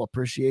would all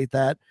appreciate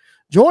that.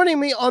 Joining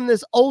me on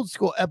this old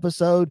school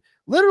episode,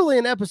 literally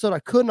an episode I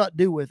could not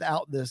do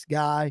without this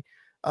guy,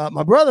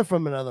 my brother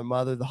from another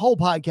mother, the whole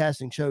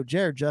podcasting show,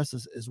 Jared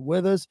Justice, is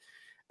with us.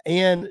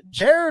 And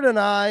Jared and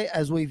I,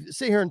 as we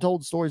sit here and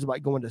told stories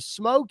about going to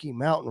Smoky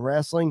Mountain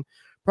Wrestling,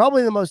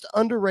 probably the most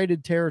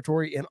underrated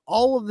territory in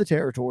all of the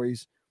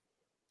territories.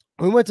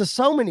 We went to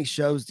so many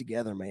shows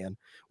together, man.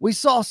 We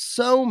saw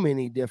so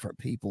many different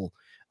people.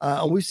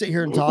 And we sit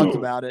here and talked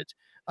about it.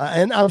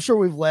 And I'm sure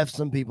we've left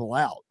some people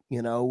out.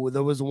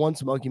 There was one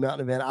Smoky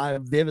Mountain event I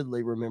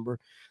vividly remember.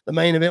 The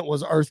main event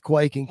was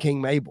Earthquake and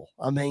King Mabel.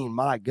 I mean,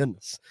 my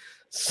goodness.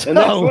 So, and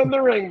that's when the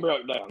ring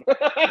broke down.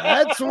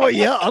 That's what,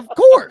 yeah, of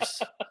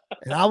course.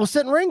 And I was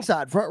sitting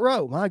ringside, front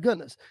row. My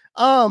goodness.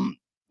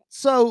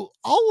 So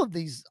all of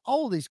these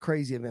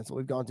crazy events that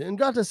we've gone to and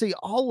got to see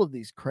all of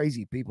these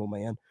crazy people,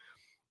 man.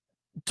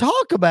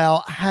 Talk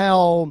about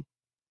how,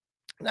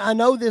 I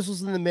know this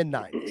was in the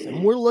mid-90s,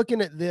 and we're looking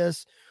at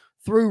this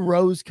through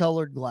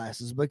rose-colored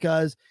glasses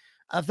because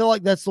I feel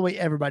like that's the way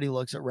everybody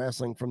looks at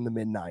wrestling from the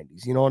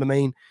mid-90s. You know what I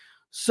mean?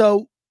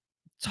 So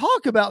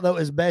talk about, though,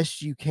 as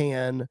best you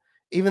can,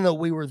 even though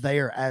we were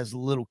there as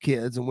little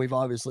kids, and we've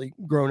obviously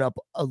grown up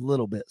a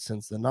little bit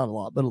since then. Not a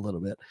lot, but a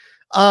little bit.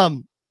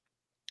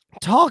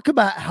 Talk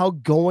about how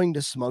going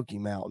to Smoky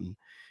Mountain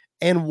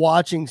and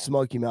watching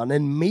Smoky Mountain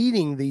and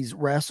meeting these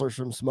wrestlers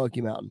from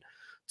Smoky Mountain.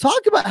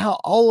 Talk about how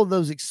all of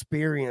those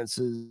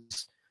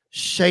experiences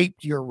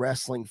shaped your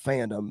wrestling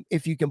fandom,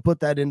 if you can put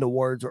that into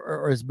words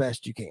or as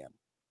best you can?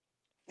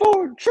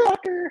 Ford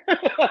trucker.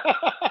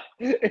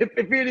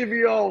 if any of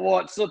you all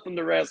watch Something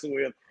to Wrestle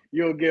With,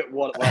 you'll get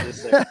what I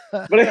just said.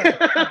 But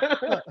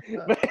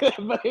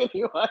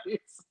anyways,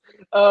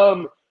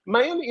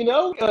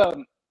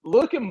 man,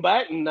 looking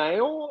back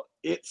now,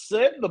 it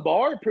set the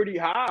bar pretty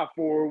high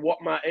for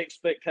what my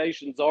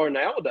expectations are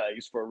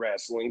nowadays for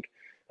wrestling.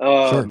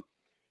 Sure.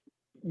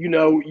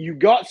 You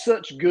got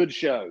such good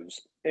shows,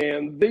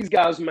 and these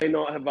guys may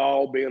not have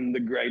all been the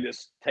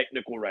greatest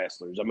technical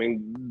wrestlers. I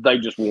mean, they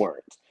just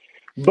weren't.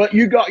 But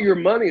you got your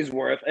money's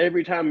worth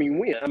every time you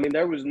went. I mean,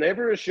 there was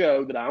never a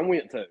show that I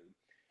went to.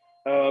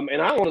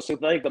 And I honestly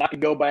think that I could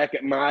go back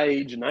at my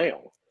age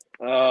now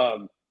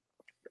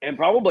and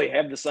probably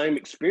have the same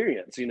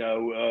experience.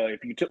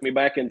 If you took me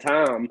back in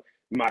time,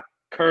 my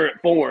current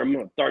form,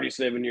 of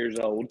 37 years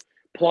old,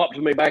 plopped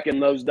me back in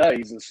those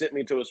days and sent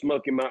me to a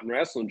Smoky Mountain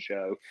Wrestling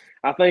show,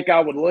 I think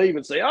I would leave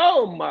and say,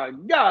 oh, my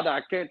God,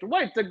 I can't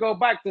wait to go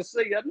back to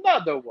see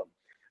another one.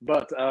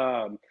 But,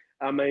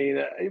 I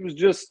mean, it was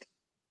just –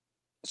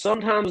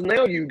 sometimes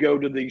now you go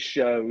to these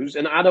shows,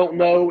 and I don't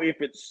know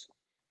if it's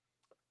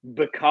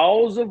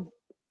because of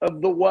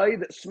the way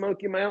that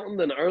Smoky Mountain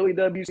and early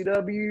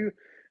WCW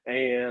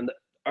and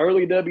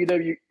early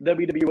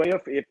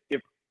WWF,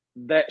 if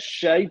that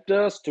shaped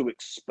us to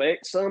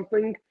expect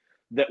something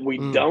that we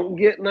don't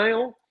get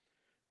now.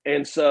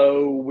 And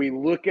so we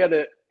look at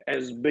it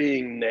as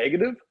being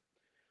negative,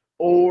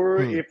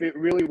 or if it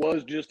really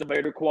was just a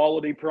better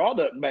quality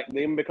product back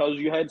then because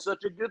you had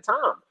such a good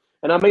time.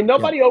 And I mean,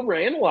 nobody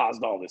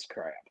overanalyzed all this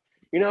crap.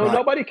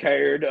 Nobody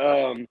cared.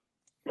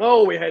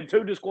 We had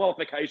 2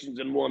 disqualifications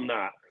in one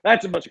night.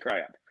 That's a bunch of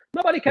crap.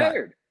 Nobody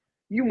cared. Right.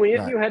 You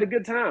went, you had a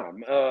good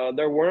time.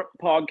 There weren't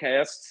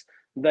podcasts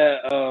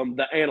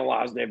that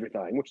analyzed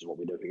everything, which is what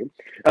we do here.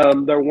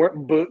 There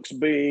weren't books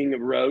being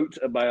wrote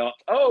about,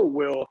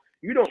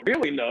 you don't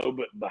really know,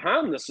 but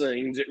behind the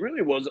scenes, it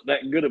really wasn't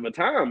that good of a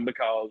time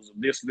because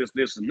of this,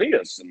 and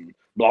this, and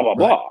blah, blah,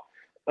 blah.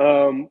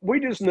 We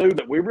just knew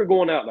that we were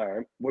going out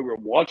there, we were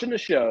watching a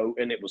show,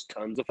 and it was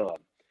tons of fun.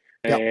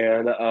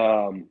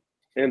 Yep.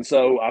 And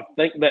so I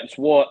think that's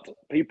what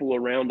people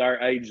around our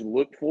age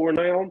look for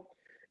now.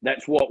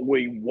 That's what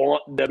we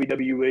want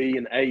WWE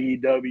and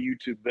AEW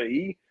to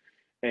be.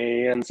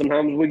 And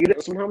sometimes we get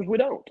it, sometimes we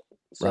don't.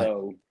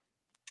 So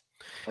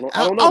I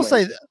don't know.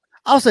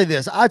 I'll say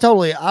this. I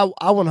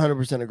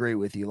 100% agree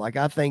with you. Like,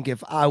 I think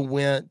if I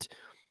went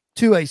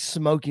to a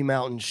Smoky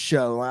Mountain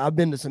show, I've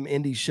been to some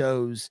indie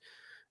shows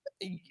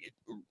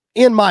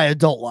in my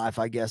adult life,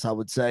 I guess I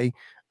would say.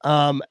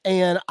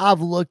 And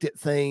I've looked at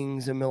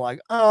things and been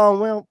like, oh,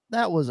 well,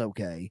 that was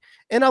okay.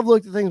 And I've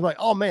looked at things like,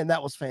 oh man,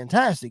 that was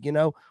fantastic,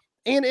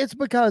 and it's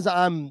because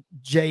I'm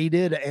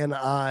jaded and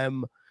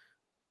I'm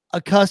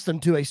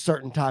accustomed to a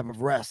certain type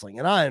of wrestling.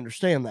 And I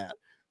understand that.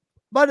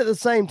 But at the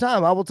same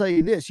time, I will tell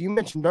you this, you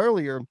mentioned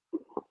earlier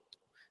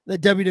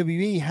that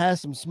WWE has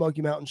some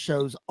Smoky Mountain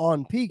shows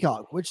on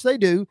Peacock, which they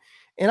do.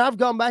 And I've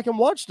gone back and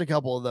watched a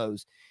couple of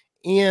those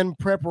in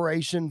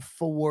preparation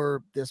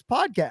for this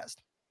podcast.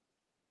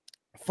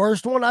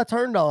 First one I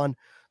turned on,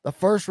 the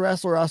first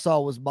wrestler I saw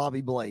was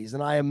Bobby Blaze,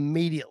 and I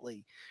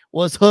immediately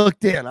was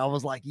hooked in. I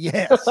was like,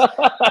 yes,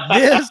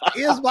 this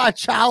is my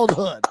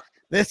childhood.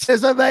 This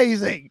is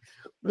amazing.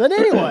 But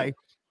anyway,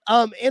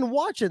 in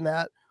watching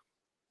that,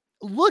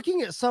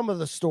 looking at some of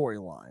the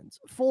storylines,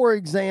 for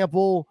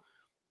example,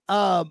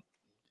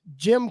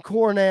 Jim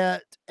Cornette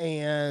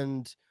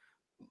and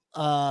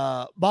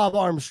Bob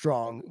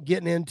Armstrong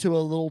getting into a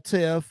little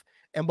tiff,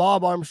 and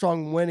Bob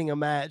Armstrong winning a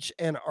match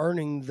and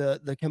earning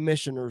the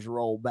commissioner's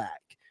role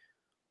back.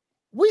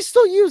 We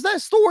still use that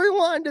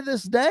storyline to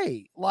this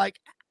day. Like,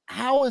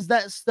 how is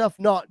that stuff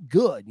not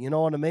good? You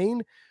know what I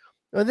mean?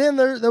 And then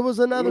there was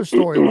another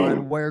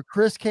storyline where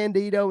Chris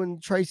Candido and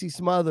Tracy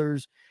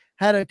Smothers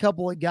had a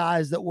couple of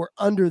guys that were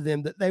under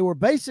them that they were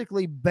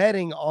basically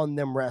betting on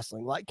them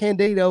wrestling. Like,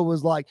 Candido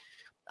was like,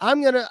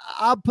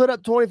 I'll put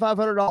up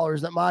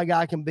 $2,500 that my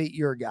guy can beat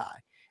your guy.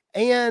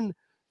 And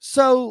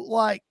so,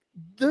 like,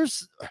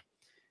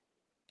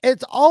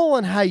 it's all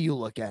in how you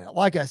look at it.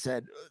 Like I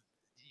said,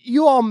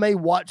 you all may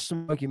watch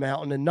Smoky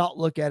Mountain and not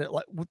look at it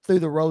like through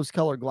the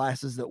rose-colored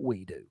glasses that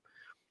we do.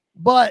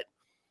 But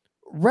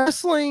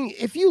wrestling,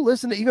 if you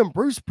listen to even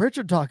Bruce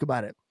Pritchard talk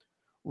about it,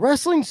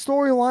 wrestling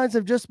storylines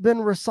have just been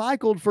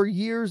recycled for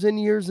years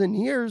and years and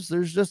years.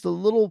 There's just a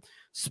little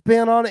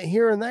spin on it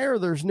here and there.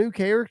 There's new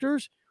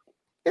characters.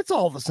 It's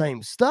all the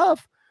same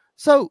stuff.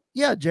 So,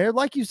 yeah, Jared,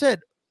 like you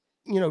said,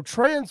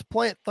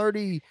 transplant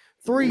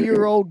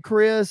 33-year-old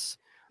Chris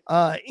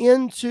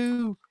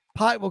into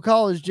Pikeville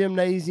College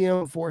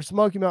Gymnasium for a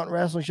Smoky Mountain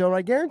Wrestling show, and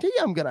I guarantee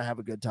you I'm going to have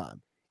a good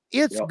time.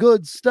 It's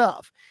good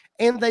stuff.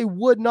 And they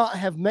would not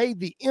have made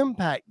the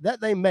impact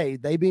that they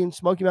made, they being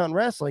Smoky Mountain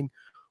Wrestling,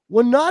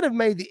 would not have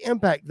made the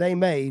impact they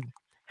made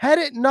had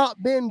it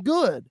not been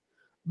good.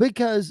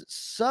 Because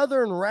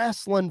Southern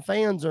wrestling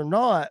fans or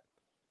not,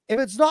 if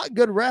it's not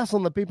good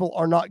wrestling, the people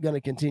are not going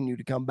to continue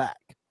to come back.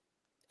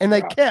 And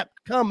they kept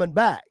coming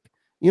back.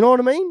 You know what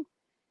I mean?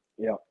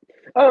 Yeah.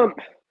 Um,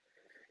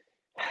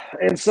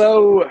 and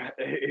so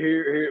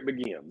here it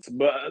begins.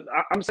 But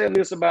I'm saying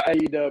this about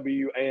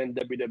AEW and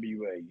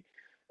WWE.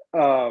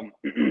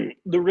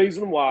 The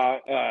reason why,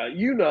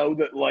 you know,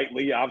 that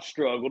lately I've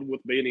struggled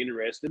with being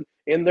interested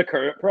in the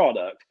current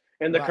product.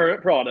 And the Right.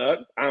 current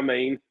product, I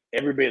mean,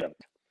 every bit of it,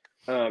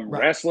 Right.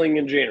 wrestling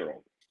in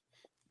general.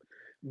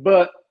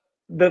 But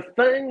the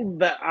thing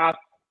that I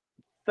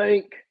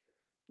think,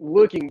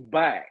 looking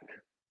back,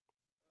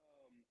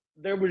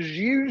 there was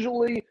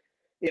usually,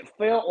 it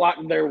felt like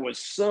there was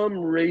some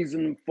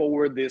reason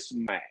for this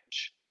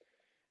match.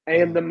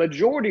 And the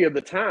majority of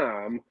the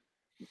time,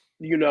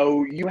 you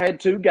know, you had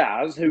two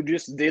guys who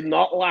just did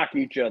not like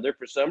each other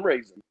for some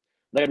reason.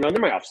 They'd run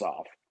their mouths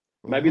off.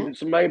 Maybe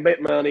somebody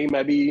bet money.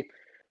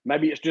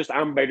 Maybe it's just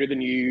I'm better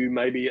than you.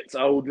 Maybe it's,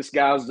 oh, this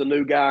guy's the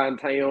new guy in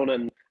town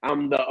and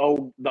I'm the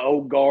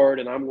old guard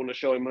and I'm going to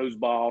show him who's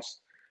boss.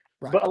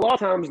 Right. But a lot of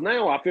times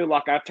now I feel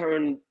like I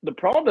turn the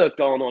product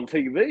on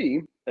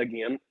TV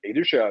again,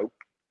 either show,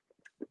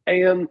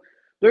 and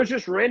there's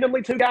just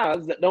randomly two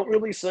guys that don't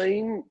really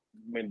seem,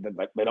 I mean,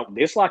 they don't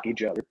dislike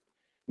each other.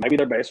 Maybe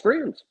they're best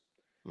friends.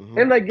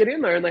 And they get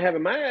in there and they have a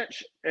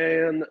match,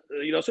 and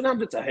you know,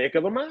 sometimes it's a heck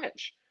of a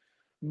match.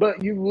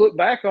 But you look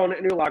back on it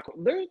and you're like,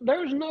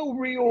 there's no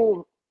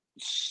real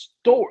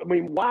story. I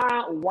mean,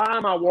 why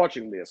am I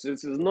watching this?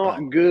 This is not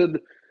Right.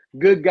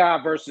 good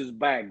guy versus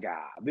bad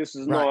guy. This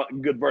is Right.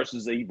 not good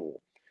versus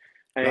evil.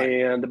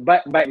 Right. And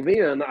back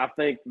then, I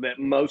think that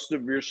most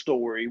of your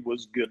story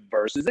was good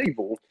versus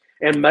evil,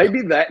 and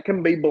maybe that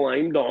can be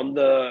blamed on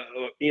the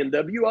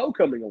NWO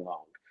coming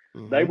along.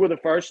 They were the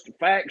first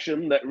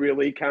faction that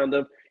really kind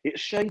of,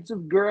 it's shades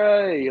of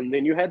gray, and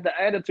then you had the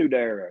Attitude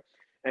Era,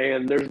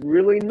 and there's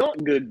really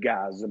not good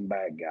guys and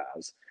bad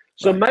guys.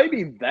 So Right.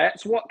 maybe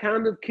that's what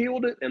kind of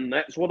killed it, and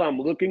that's what I'm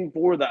looking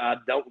for that I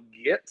don't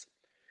get.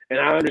 And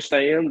I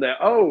understand that,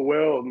 oh,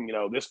 well, you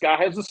know, this guy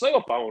has a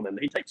cell phone and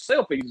he takes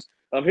selfies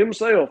of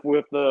himself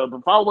with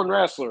the fallen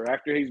wrestler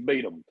after he's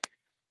beat him.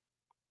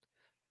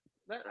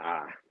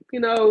 You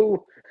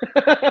know,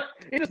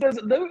 it just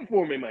doesn't do it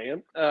for me,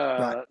 man.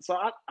 Right. So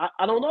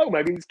I don't know.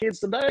 Maybe these kids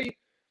today,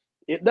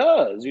 it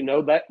does. You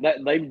know, that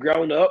they've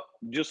grown up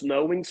just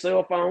knowing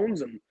cell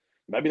phones, and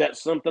maybe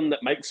that's something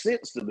that makes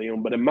sense to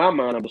them. But in my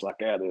mind, I'm just like,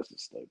 this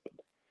is stupid.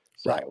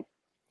 So. Right.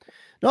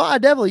 No, I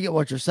definitely get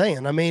what you're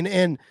saying. I mean,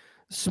 and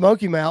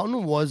Smoky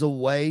Mountain was a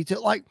way to,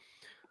 like,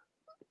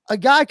 a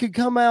guy could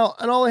come out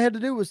and all he had to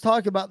do was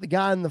talk about the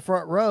guy in the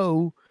front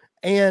row,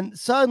 and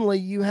suddenly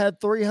you had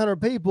 300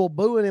 people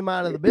booing him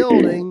out of the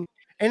building,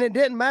 and it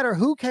didn't matter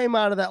who came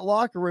out of that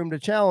locker room to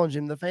challenge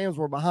him. The fans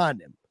were behind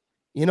him.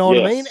 You know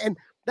what I mean? And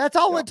that's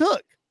all it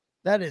took.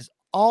 That is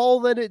all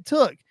that it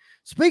took.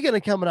 Speaking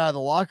of coming out of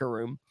the locker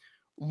room,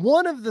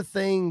 one of the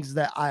things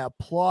that I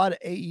applaud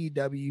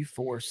AEW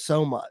for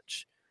so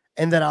much,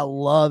 and that I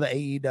love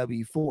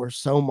AEW for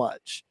so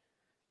much,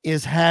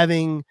 is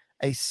having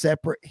a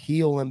separate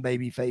heel and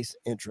babyface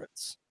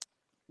entrance.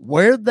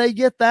 Where'd they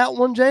get that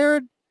one,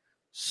 Jared?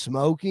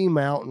 Smoky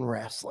Mountain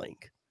Wrestling.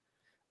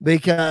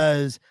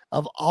 Because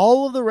of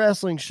all of the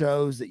wrestling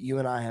shows that you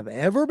and I have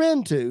ever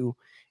been to,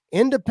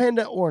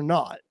 independent or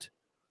not,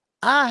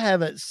 I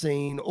haven't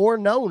seen or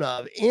known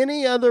of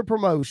any other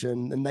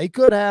promotion, and they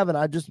could have, and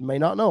I just may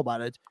not know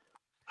about it,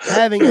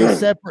 having a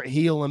separate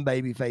heel and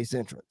babyface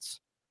entrance.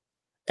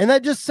 And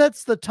that just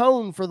sets the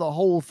tone for the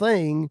whole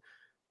thing.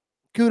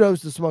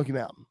 Kudos to Smoky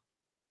Mountain.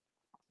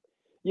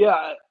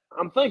 Yeah,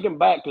 I'm thinking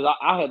back because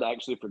I had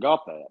actually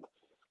forgot that.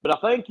 But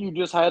I think you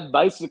just had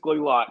basically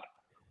like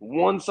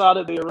one side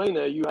of the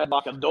arena, you had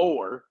like a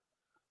door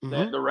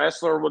that the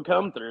wrestler would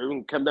come through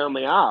and come down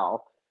the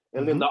aisle.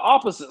 And then the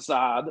opposite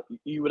side,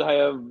 you would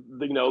have,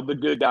 you know, the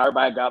good guy or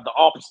bad guy, the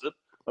opposite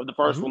of the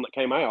first one that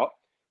came out.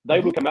 They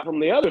would come out from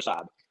the other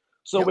side.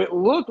 So it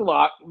looked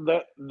like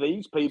that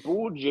these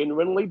people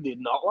genuinely did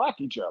not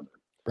like each other.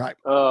 Right.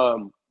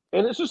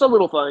 And it's just a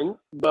little thing,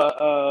 but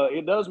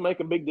it does make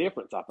a big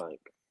difference, I think.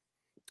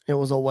 It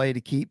was a way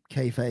to keep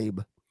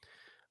kayfabe,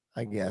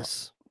 I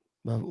guess,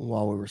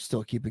 while we were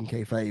still keeping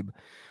kayfabe.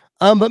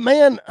 But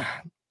man,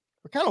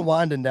 we're kind of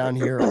winding down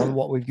here on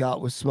what we've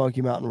got with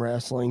Smoky Mountain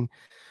Wrestling.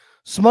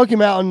 Smoky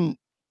Mountain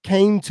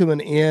came to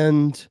an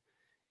end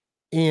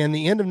in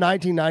the end of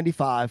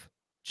 1995.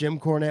 Jim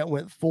Cornette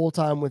went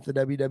full-time with the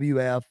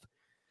WWF.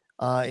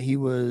 He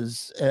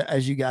was,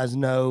 as you guys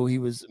know, he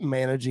was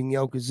managing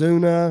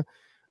Yokozuna,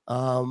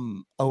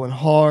 Owen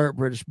Hart,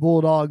 British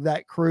Bulldog,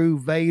 that crew,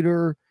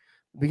 Vader.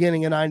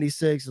 Beginning of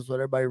 96 is what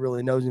everybody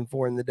really knows him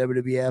for in the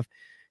WWF.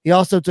 He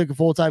also took a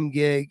full-time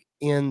gig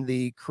in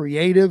the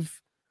creative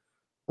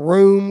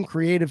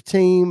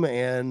team.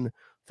 And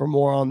for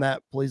more on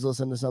that, please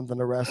listen to Something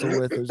to Wrestle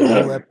With. There's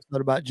a whole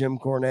episode about Jim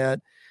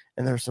Cornette,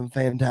 and there's some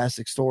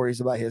fantastic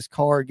stories about his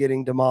car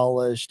getting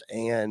demolished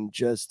and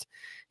just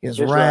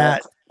his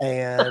rat.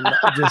 And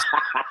just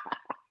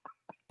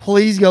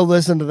please go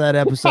listen to that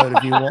episode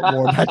if you want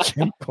more about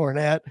Jim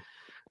Cornette.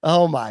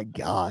 Oh my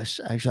gosh.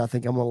 Actually, I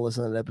think I'm going to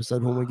listen to that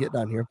episode when we get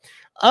done here.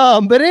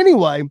 But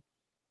anyway,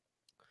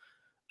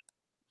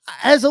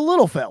 as a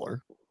little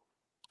feller,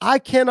 I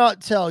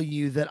cannot tell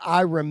you that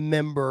I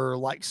remember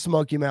like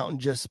Smoky Mountain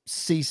just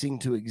ceasing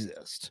to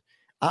exist.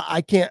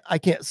 I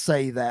can't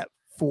say that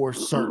for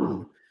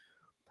certain,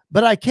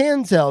 but I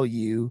can tell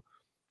you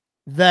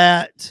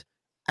that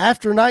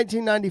after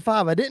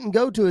 1995, I didn't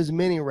go to as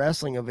many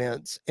wrestling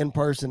events in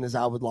person as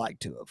I would like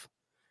to have.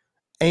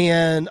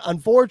 And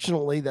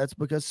unfortunately, that's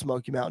because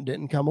Smoky Mountain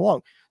didn't come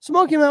along.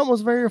 Smoky Mountain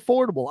was very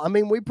affordable. I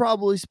mean, we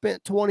probably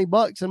spent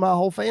 $20 and my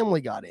whole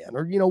family got in,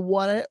 or,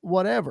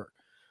 whatever.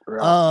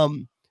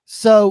 Right.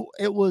 So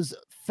it was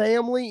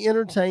family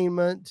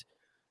entertainment.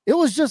 It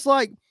was just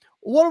like,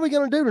 what are we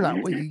going to do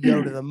tonight? We could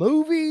go to the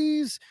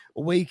movies,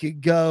 we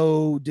could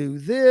go do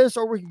this,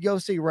 or we could go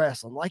see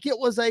wrestling. Like it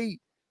was an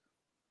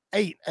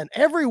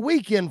every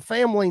weekend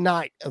family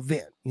night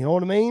event. You know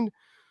what I mean?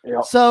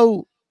 Yep.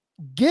 So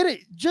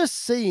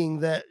just seeing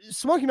that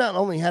Smoky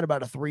Mountain only had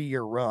about a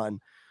 3-year run,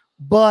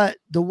 but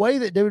the way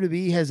that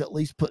WWE has at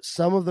least put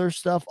some of their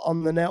stuff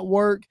on the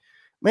network,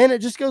 man, it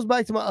just goes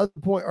back to my other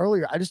point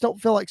earlier. I just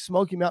don't feel like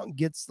Smoky Mountain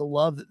gets the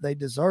love that they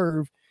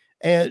deserve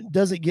and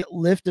doesn't get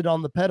lifted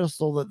on the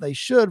pedestal that they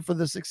should for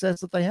the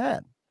success that they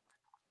had.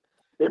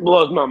 It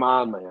blows my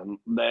mind, man,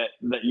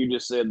 that you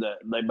just said that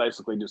they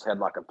basically just had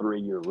like a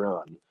 3-year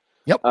run.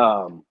 Yep.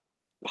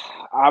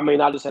 I mean,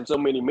 I just have so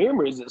many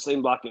memories. It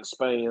seemed like it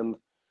spanned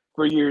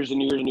for years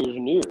and years and years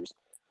and years.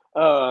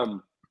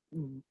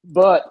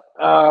 But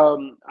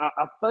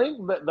I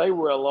think that they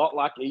were a lot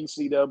like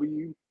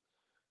ECW.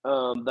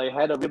 They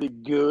had a really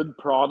good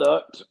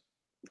product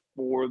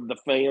for the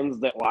fans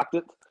that liked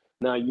it.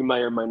 Now, you may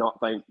or may not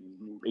think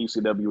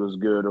ECW was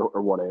good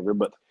or whatever,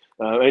 but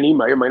and you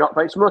may or may not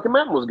think Smoky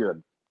Mountain was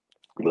good.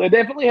 But they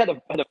definitely had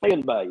a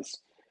fan base.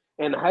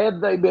 And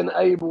had they been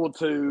able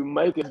to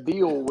make a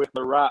deal with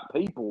the right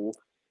people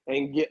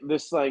and get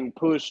this thing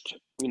pushed,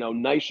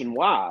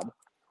 nationwide,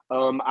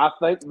 I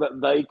think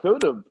that they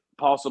could have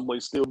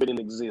possibly still been in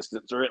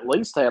existence, or at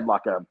least had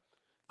like a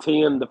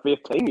 10 to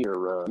 15-year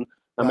run.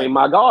 I mean,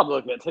 my God,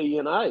 look at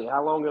TNA.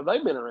 How long have they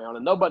been around?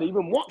 And nobody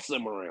even wants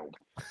them around.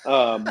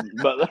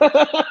 But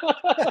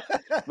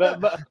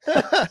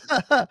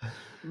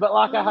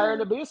like a hair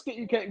and a biscuit,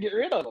 you can't get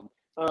rid of them.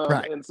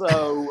 Right. And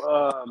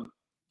so,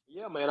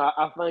 yeah, man,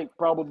 I think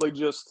probably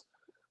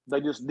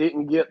they just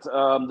didn't get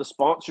the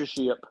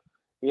sponsorship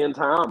in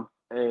time,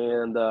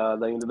 and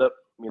they ended up,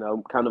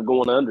 kind of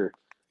going under.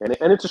 And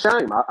it's a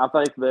shame. I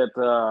think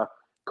that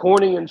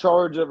Corny in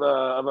charge of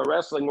a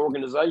wrestling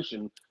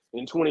organization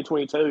in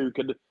 2022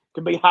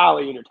 could be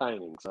highly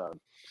entertaining. So,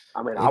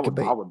 I mean, I would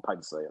pay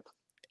to see it.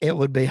 It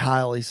would be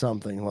highly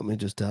something. Let me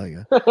just tell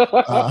you. Let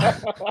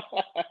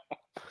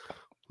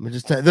me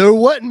just tell you, there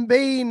wouldn't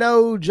be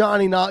no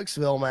Johnny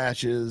Knoxville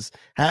matches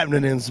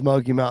happening in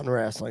Smoky Mountain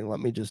Wrestling. Let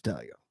me just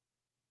tell you.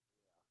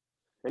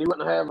 And you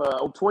wouldn't have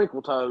old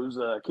Twinkle Toes,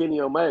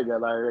 Kenny Omega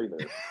there either.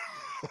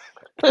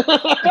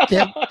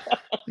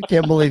 I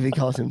can't believe he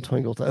calls him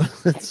Twinkle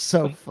Toes. It's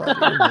so funny.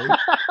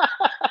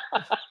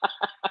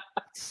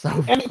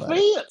 And it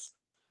fits.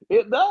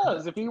 It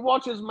does. If you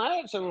watch his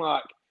match and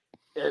like,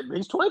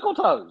 he's Twinkle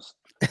Toes,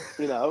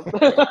 Yeah.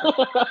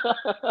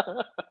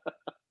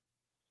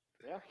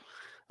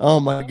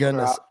 Oh my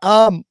goodness.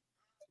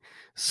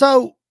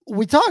 So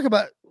we talk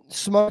about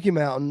Smoky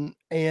Mountain,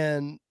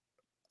 and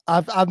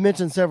I've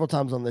mentioned several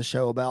times on this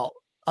show about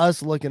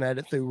us looking at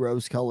it through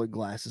rose-colored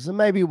glasses, and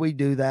maybe we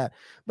do that.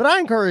 But I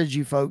encourage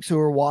you folks who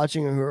are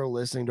watching and who are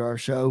listening to our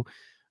show,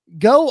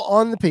 go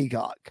on the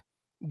Peacock,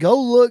 go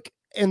look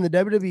in the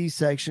WWE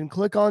section,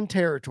 click on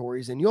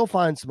territories, and you'll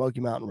find Smoky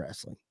Mountain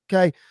Wrestling.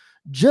 Okay,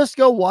 just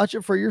go watch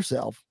it for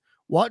yourself.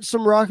 Watch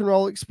some Rock and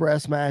Roll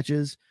Express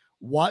matches.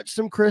 Watch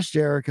some Chris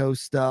Jericho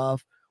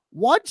stuff.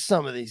 Watch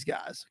some of these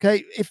guys.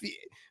 Okay,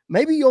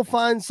 maybe you'll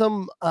find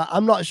some.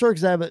 I'm not sure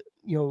because I haven't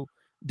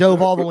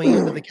dove all the way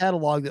into the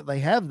catalog that they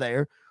have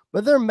there,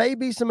 but there may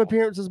be some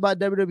appearances by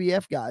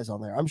WWF guys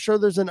on there. I'm sure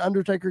there's an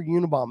Undertaker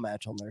Unabomb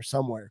match on there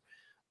somewhere.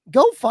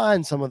 Go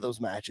find some of those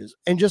matches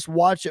and just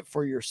watch it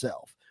for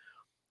yourself.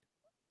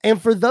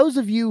 And for those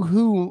of you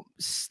who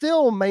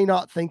still may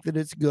not think that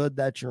it's good,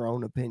 that's your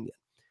own opinion.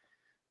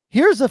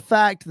 Here's a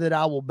fact that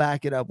I will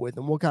back it up with,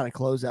 and we'll kind of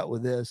close out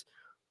with this.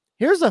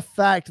 Here's a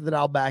fact that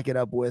I'll back it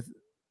up with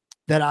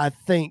that I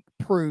think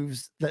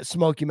proves that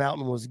Smoky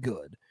Mountain was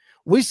good.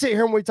 We sit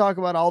here and we talk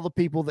about all the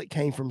people that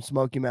came from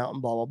Smoky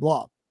Mountain, blah, blah,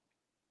 blah.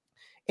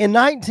 In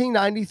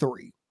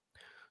 1993,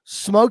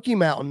 Smoky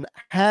Mountain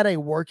had a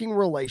working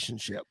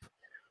relationship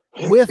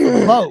with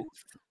both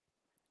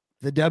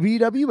the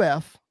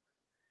WWF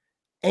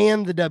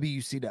and the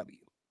WCW.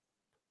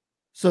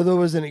 So there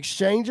was an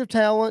exchange of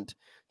talent.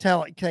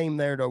 Talent came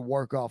there to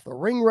work off the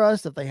ring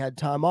rust if they had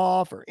time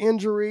off or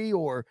injury,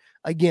 or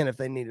again, if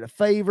they needed a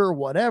favor,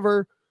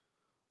 whatever.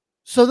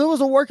 So there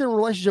was a working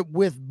relationship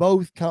with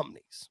both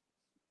companies.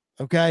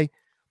 Okay.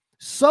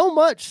 So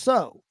much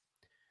so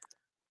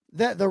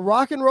that the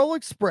Rock and Roll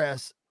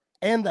Express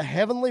and the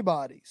Heavenly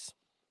Bodies,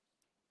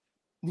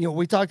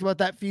 we talked about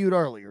that feud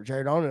earlier,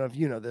 Jared. I don't know if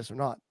you know this or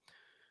not.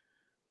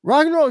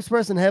 Rock and Roll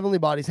Express and Heavenly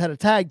Bodies had a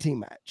tag team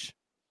match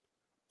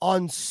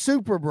on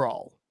Super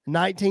Brawl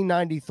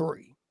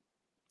 1993.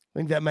 I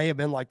think that may have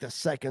been like the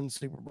second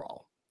Super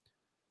Brawl.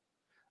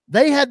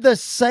 They had the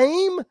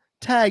same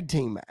tag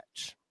team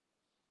match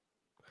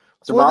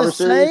for the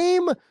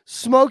same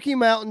Smoky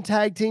Mountain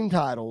tag team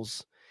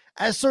titles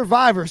as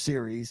Survivor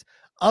Series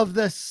of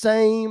the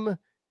same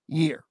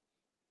year.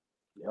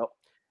 Yep.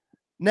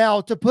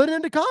 Now, to put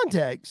into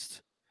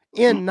context,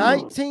 in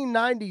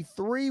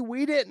 1993,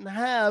 we didn't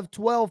have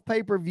 12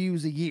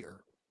 pay-per-views a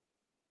year.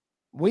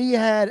 We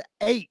had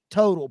 8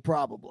 total,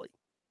 probably.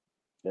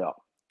 Yeah.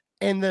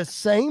 And the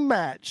same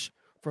match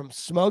from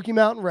Smoky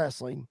Mountain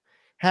Wrestling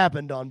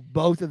happened on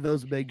both of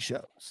those big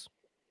shows.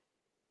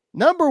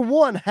 Number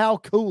one, how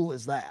cool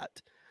is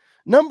that?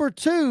 Number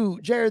two,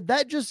 Jared,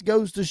 that just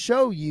goes to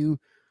show you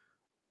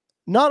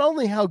not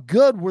only how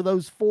good were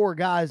those 4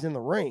 guys in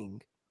the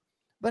ring,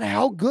 but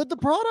how good the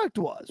product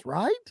was,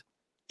 right?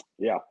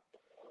 Yeah.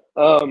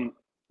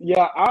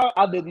 Yeah,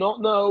 I did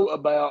not know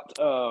about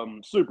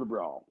Super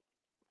Brawl,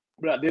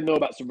 but I did know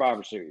about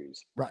Survivor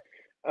Series. Right.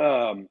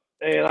 And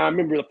I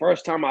remember the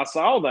first time I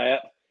saw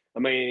that, I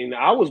mean,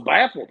 I was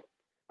baffled.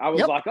 I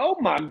was like, oh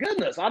my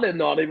goodness, I did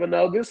not even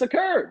know this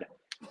occurred.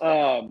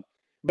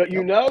 But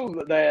you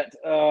know that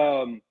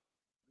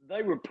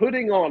they were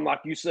putting on,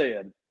 like you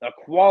said, a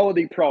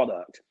quality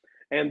product.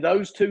 And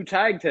those 2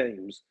 tag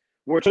teams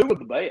were 2 of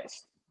the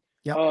best.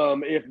 Yep.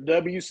 If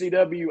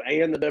WCW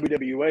and the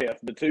WWF,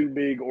 the 2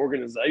 big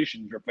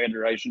organizations or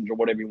federations or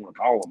whatever you want to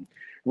call them,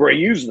 were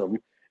using them,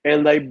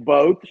 and they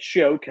both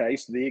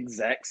showcased the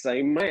exact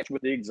same match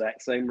with the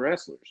exact same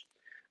wrestlers.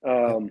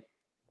 I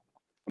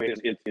mean,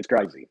 it's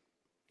crazy.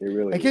 It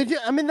really is.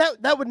 I mean,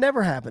 that would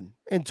never happen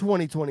in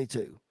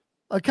 2022.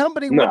 A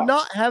company would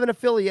not have an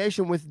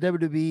affiliation with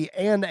WWE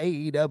and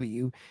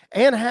AEW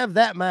and have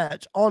that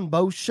match on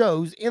both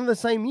shows in the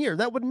same year.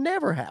 That would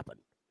never happen.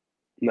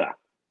 No.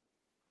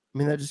 I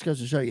mean, that just goes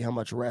to show you how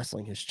much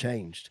wrestling has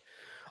changed.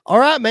 All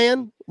right,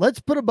 man, let's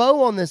put a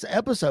bow on this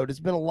episode. It's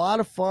been a lot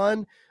of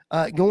fun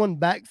going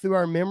back through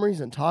our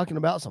memories and talking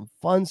about some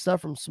fun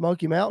stuff from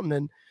Smoky Mountain.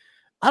 And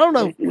I don't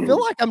know, feel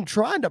like I'm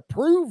trying to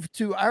prove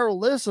to our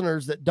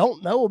listeners that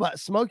don't know about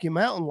Smoky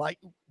Mountain, like,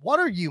 what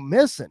are you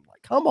missing?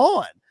 Like, come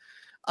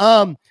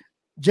on.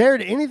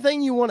 Jared,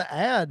 anything you want to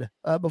add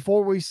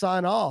before we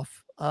sign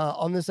off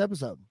on this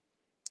episode?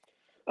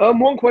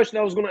 One question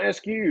I was going to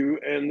ask you,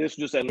 and this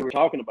just as we were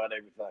talking about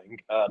everything,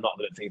 not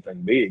that it's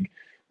anything big.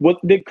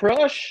 Did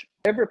Crush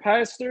ever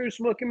pass through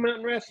Smoky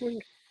Mountain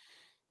Wrestling?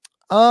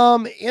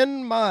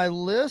 In my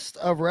list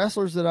of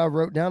wrestlers that I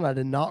wrote down, I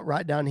did not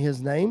write down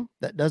his name.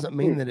 That doesn't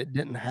mean that it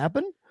didn't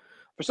happen.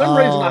 For some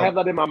reason, I have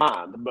that in my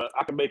mind, but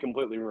I could be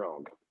completely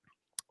wrong.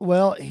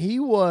 Well, he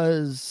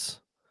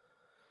was,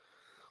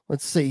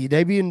 let's see, he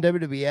debuted in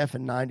WWF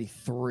in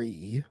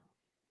 93.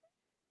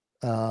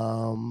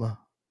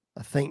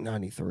 I think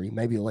 93,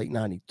 maybe late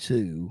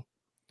 92.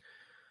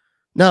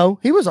 No,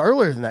 he was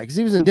earlier than that because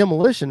he was in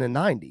Demolition in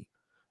 90.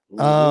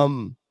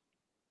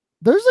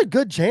 There's a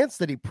good chance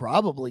that he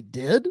probably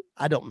did.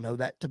 I don't know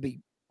that to be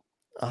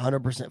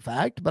 100%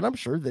 fact, but I'm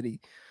sure that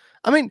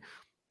I mean,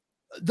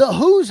 the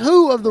who's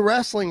who of the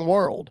wrestling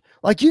world.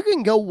 Like, you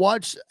can go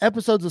watch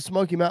episodes of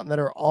Smoky Mountain that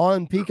are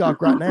on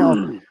Peacock right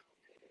now.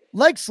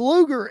 Lex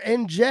Luger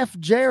and Jeff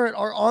Jarrett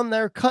are on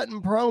there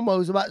cutting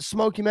promos about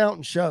Smoky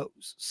Mountain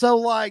shows. So,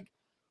 like,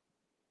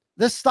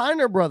 the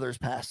Steiner brothers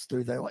passed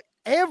through there. Like,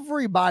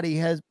 everybody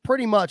has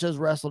pretty much has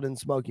wrestled in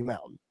Smoky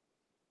Mountain.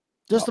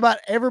 Just about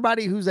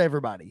everybody who's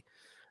everybody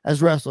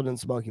has wrestled in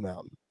Smoky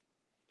Mountain.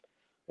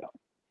 Yeah.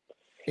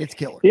 It's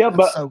killer. Yeah,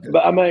 but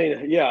I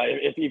mean, yeah,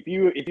 if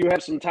you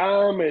have some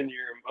time and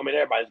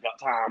everybody's got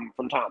time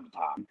from time to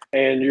time,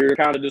 and you're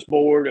kind of just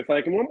bored of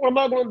thinking, what am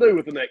I going to do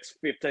with the next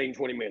 15,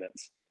 20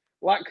 minutes?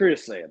 Like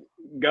Chris said,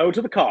 go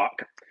to the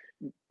Cock,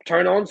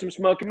 turn on some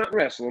Smoky Mountain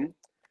Wrestling,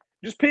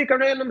 just pick a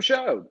random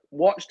show,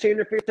 watch 10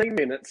 or 15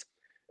 minutes,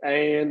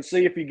 and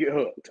see if you get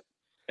hooked.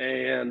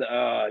 And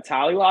it's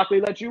highly likely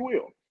that you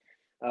will.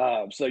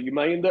 So you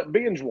may end up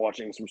binge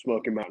watching some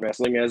Smoky Mountain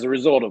Wrestling as a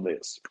result of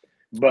this.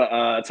 But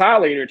it's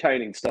highly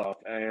entertaining stuff.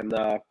 And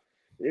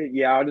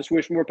yeah, I just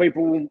wish more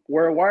people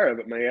were aware of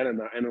it,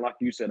 man. And like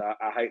you said,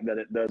 I hate that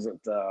it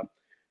doesn't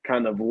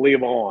kind of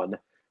live on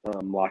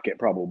like it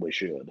probably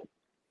should.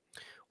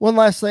 One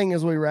last thing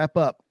as we wrap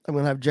up, I'm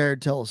going to have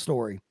Jared tell a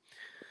story.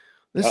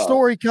 This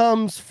story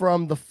comes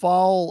from the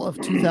fall of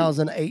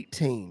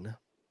 2018.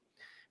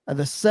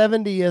 The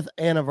 70th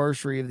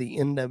anniversary of the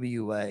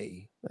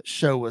NWA. That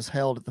show was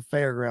held at the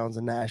fairgrounds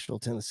in Nashville,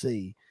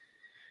 Tennessee.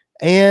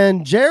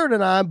 And Jared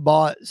and I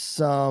bought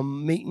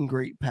some meet and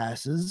greet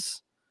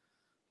passes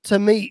to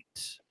meet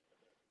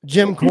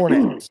Jim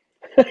Cornette,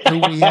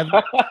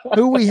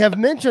 who we have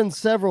mentioned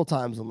several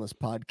times on this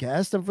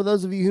podcast. And for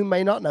those of you who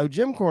may not know,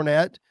 Jim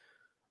Cornette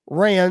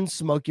ran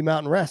Smoky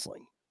Mountain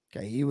Wrestling.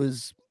 Okay,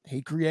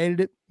 he created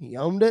it, he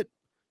owned it.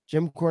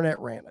 Jim Cornette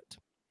ran it.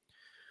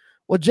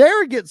 Well,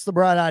 Jared gets the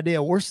bright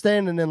idea. We're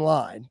standing in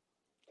line.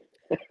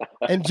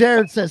 And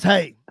Jared says,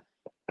 hey,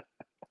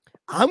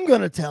 I'm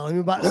going to tell him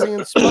about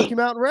seeing Smoky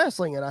Mountain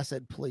Wrestling. And I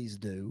said, please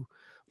do,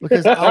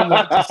 because I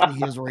want to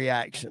see his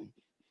reaction.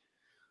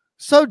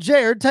 So,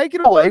 Jared, take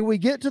it away. We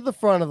get to the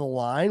front of the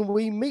line.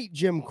 We meet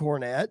Jim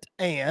Cornette,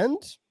 and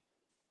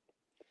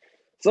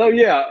So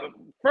yeah,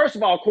 first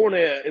of all,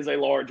 Cornette is a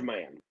large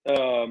man.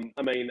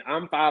 I mean,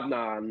 I'm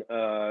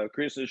 5'9".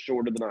 Chris is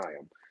shorter than I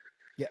am.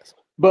 yes,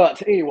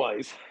 But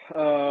anyways,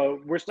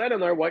 we're standing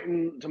there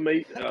waiting to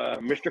meet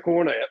Mr.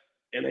 Cornette,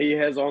 and he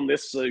has on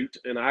this suit,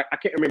 and I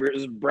can't remember. It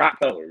was bright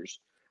colors.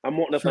 I'm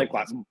wanting to Sure think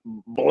like was.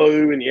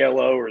 blue and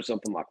yellow or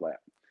something like that.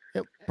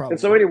 Yep, And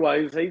so, probably.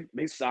 anyways,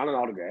 he's signing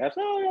autographs.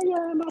 Oh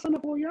yeah, nice to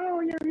meet you. Oh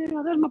yeah,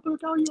 there's my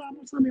book. Oh yeah,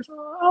 nice to meet you.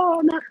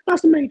 Oh,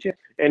 nice to meet you.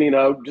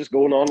 And just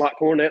going on like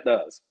Cornette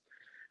does.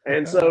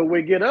 And so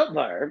we get up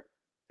there,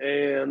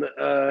 and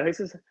he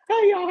says,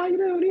 "Hey y'all, how you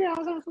doing? Yeah,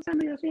 I was saying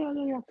this.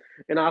 Yeah."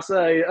 And I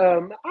say,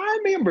 "I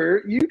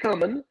remember you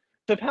coming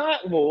to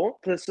Pikeville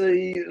to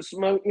see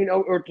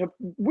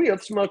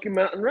with Smoky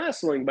Mountain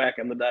Wrestling back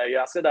in the day."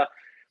 I said,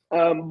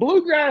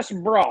 Bluegrass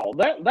Brawl.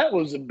 That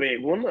was a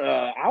big one.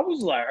 I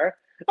was there.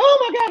 Oh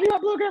my God, you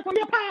have Bluegrass?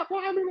 Yeah, Pikeville.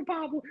 I remember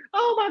Pikeville.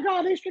 Oh my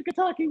God, Eastern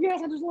Kentucky.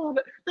 Yes, I just love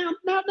it.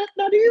 Now,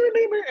 do you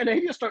remember?" And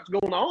he just starts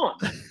going on.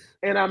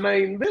 And I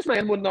mean, this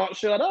man would not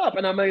shut up.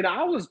 And I mean,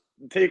 I was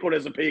tickled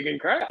as a pig in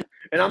crap.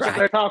 And I'm sitting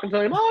there talking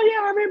to him. Oh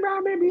yeah, I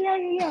remember.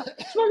 Yeah.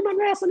 Smoking my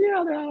wrestling.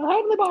 Yeah, the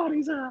Holding the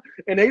Bodies.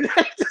 And he's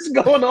just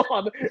going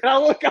on. And I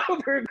look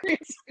over and Chris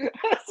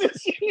has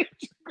this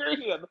huge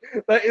grin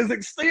that is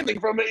extending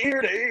from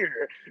ear to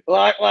ear,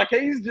 like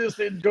he's just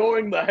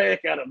enjoying the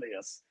heck out of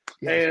this.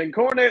 Yes. And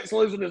Cornette's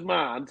losing his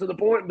mind to the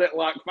point that,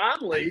 like,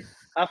 finally,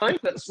 I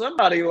think that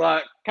somebody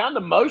like kind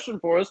of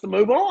motioned for us to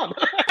move on.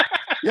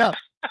 Yeah.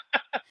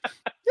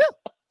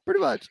 Pretty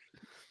much.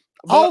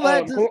 But, all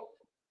that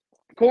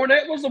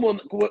Cornette was the one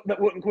that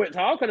wouldn't quit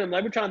talking, and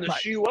they were trying to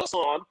shoo us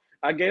on,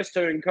 I guess,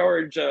 to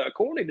encourage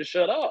Corny to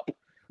shut up.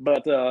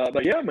 But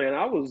yeah, man,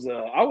 I was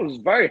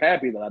very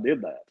happy that I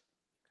did that.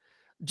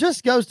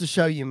 Just goes to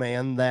show you,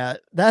 man, that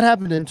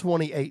happened in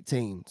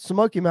 2018.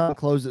 Smoky Mountain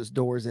closed its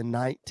doors in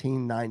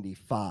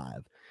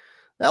 1995.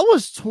 That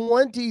was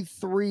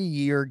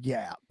 23-year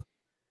gap.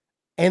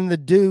 And the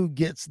dude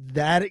gets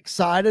that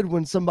excited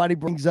when somebody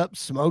brings up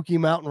Smoky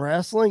Mountain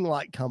Wrestling.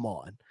 Like, come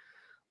on.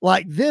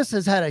 Like, this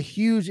has had a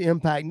huge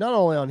impact, not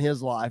only on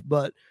his life,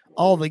 but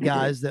all the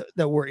guys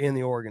that were in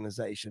the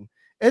organization.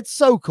 It's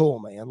so cool,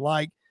 man.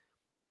 Like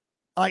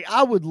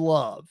I would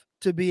love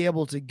to be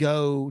able to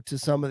go to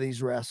some of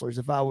these wrestlers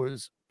if I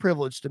was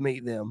privileged to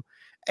meet them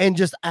and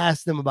just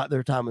ask them about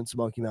their time in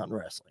Smoky Mountain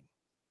Wrestling.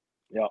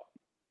 Yeah.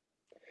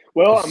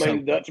 Well, I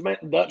mean, Dutch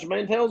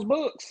man tells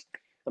books.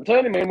 I'm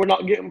telling you, man, we're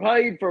not getting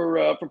paid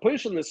for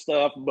pushing this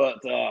stuff, but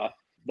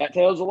that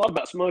tells a lot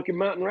about Smoky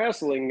Mountain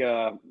Wrestling.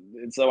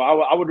 And so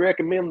I would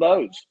recommend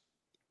those.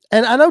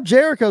 And I know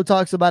Jericho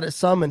talks about it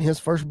some in his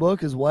first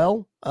book as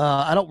well.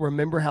 I don't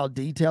remember how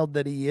detailed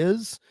that he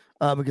is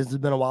because it's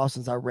been a while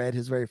since I read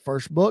his very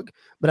first book,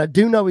 but I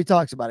do know he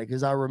talks about it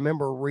because I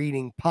remember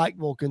reading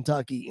Pikeville,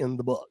 Kentucky in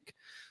the book.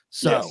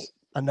 So yes.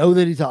 I know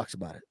that he talks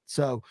about it.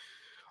 So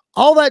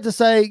all that to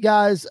say,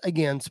 guys,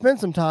 again, spend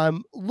some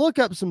time, look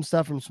up some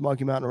stuff from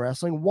Smoky Mountain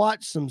Wrestling,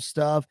 watch some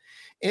stuff.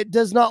 It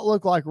does not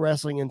look like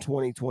wrestling in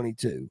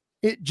 2022.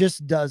 It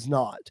just does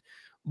not.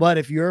 But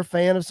if you're a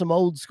fan of some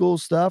old school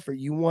stuff or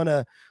you want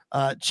to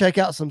check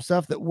out some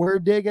stuff that we're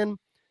digging,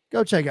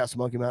 go check out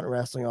Smoky Mountain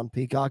Wrestling on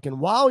Peacock. And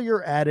while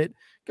you're at it,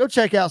 go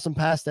check out some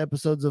past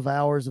episodes of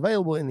ours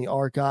available in the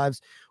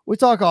archives. We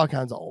talk all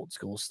kinds of old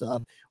school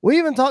stuff. We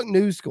even talk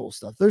new school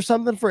stuff. There's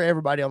something for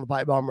everybody on the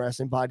Pipe Bomb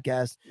Wrestling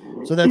Podcast.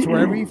 So that's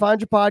wherever you find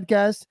your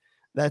podcast.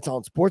 That's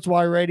on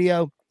Sportswire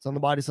Radio. It's on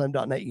the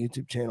BodySlam.net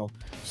YouTube channel.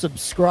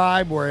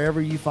 Subscribe wherever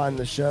you find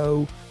the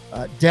show.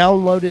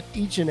 Download it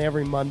each and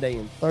every Monday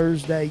and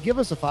Thursday. Give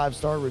us a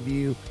 5-star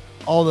review.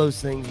 All those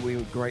things we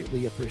would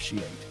greatly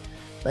appreciate.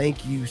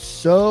 Thank you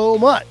so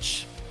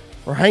much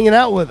for hanging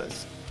out with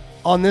us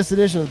on this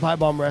edition of the Pipe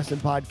Bomb Wrestling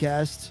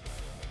Podcast.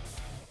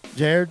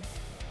 Jared,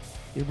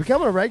 you're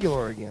becoming a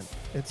regular again.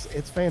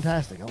 It's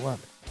fantastic. I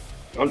love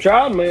it. I'm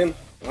trying, man.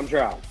 I'm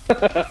trying.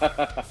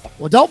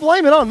 Well, don't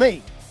blame it on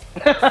me.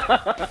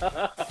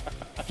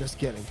 Just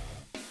kidding.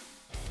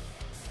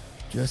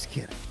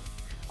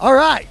 All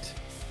right.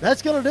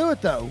 That's going to do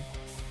it, though,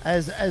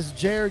 as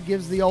Jared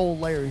gives the old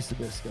Larry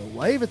Sabisco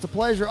wave. It's a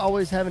pleasure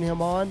always having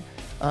him on.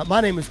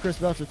 My name is Chris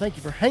Belcher. Thank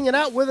you for hanging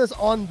out with us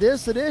on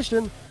this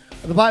edition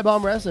of the Pipe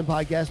Bomb Wrestling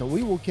Podcast, and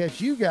we will catch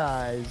you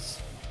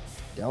guys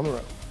down the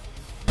road.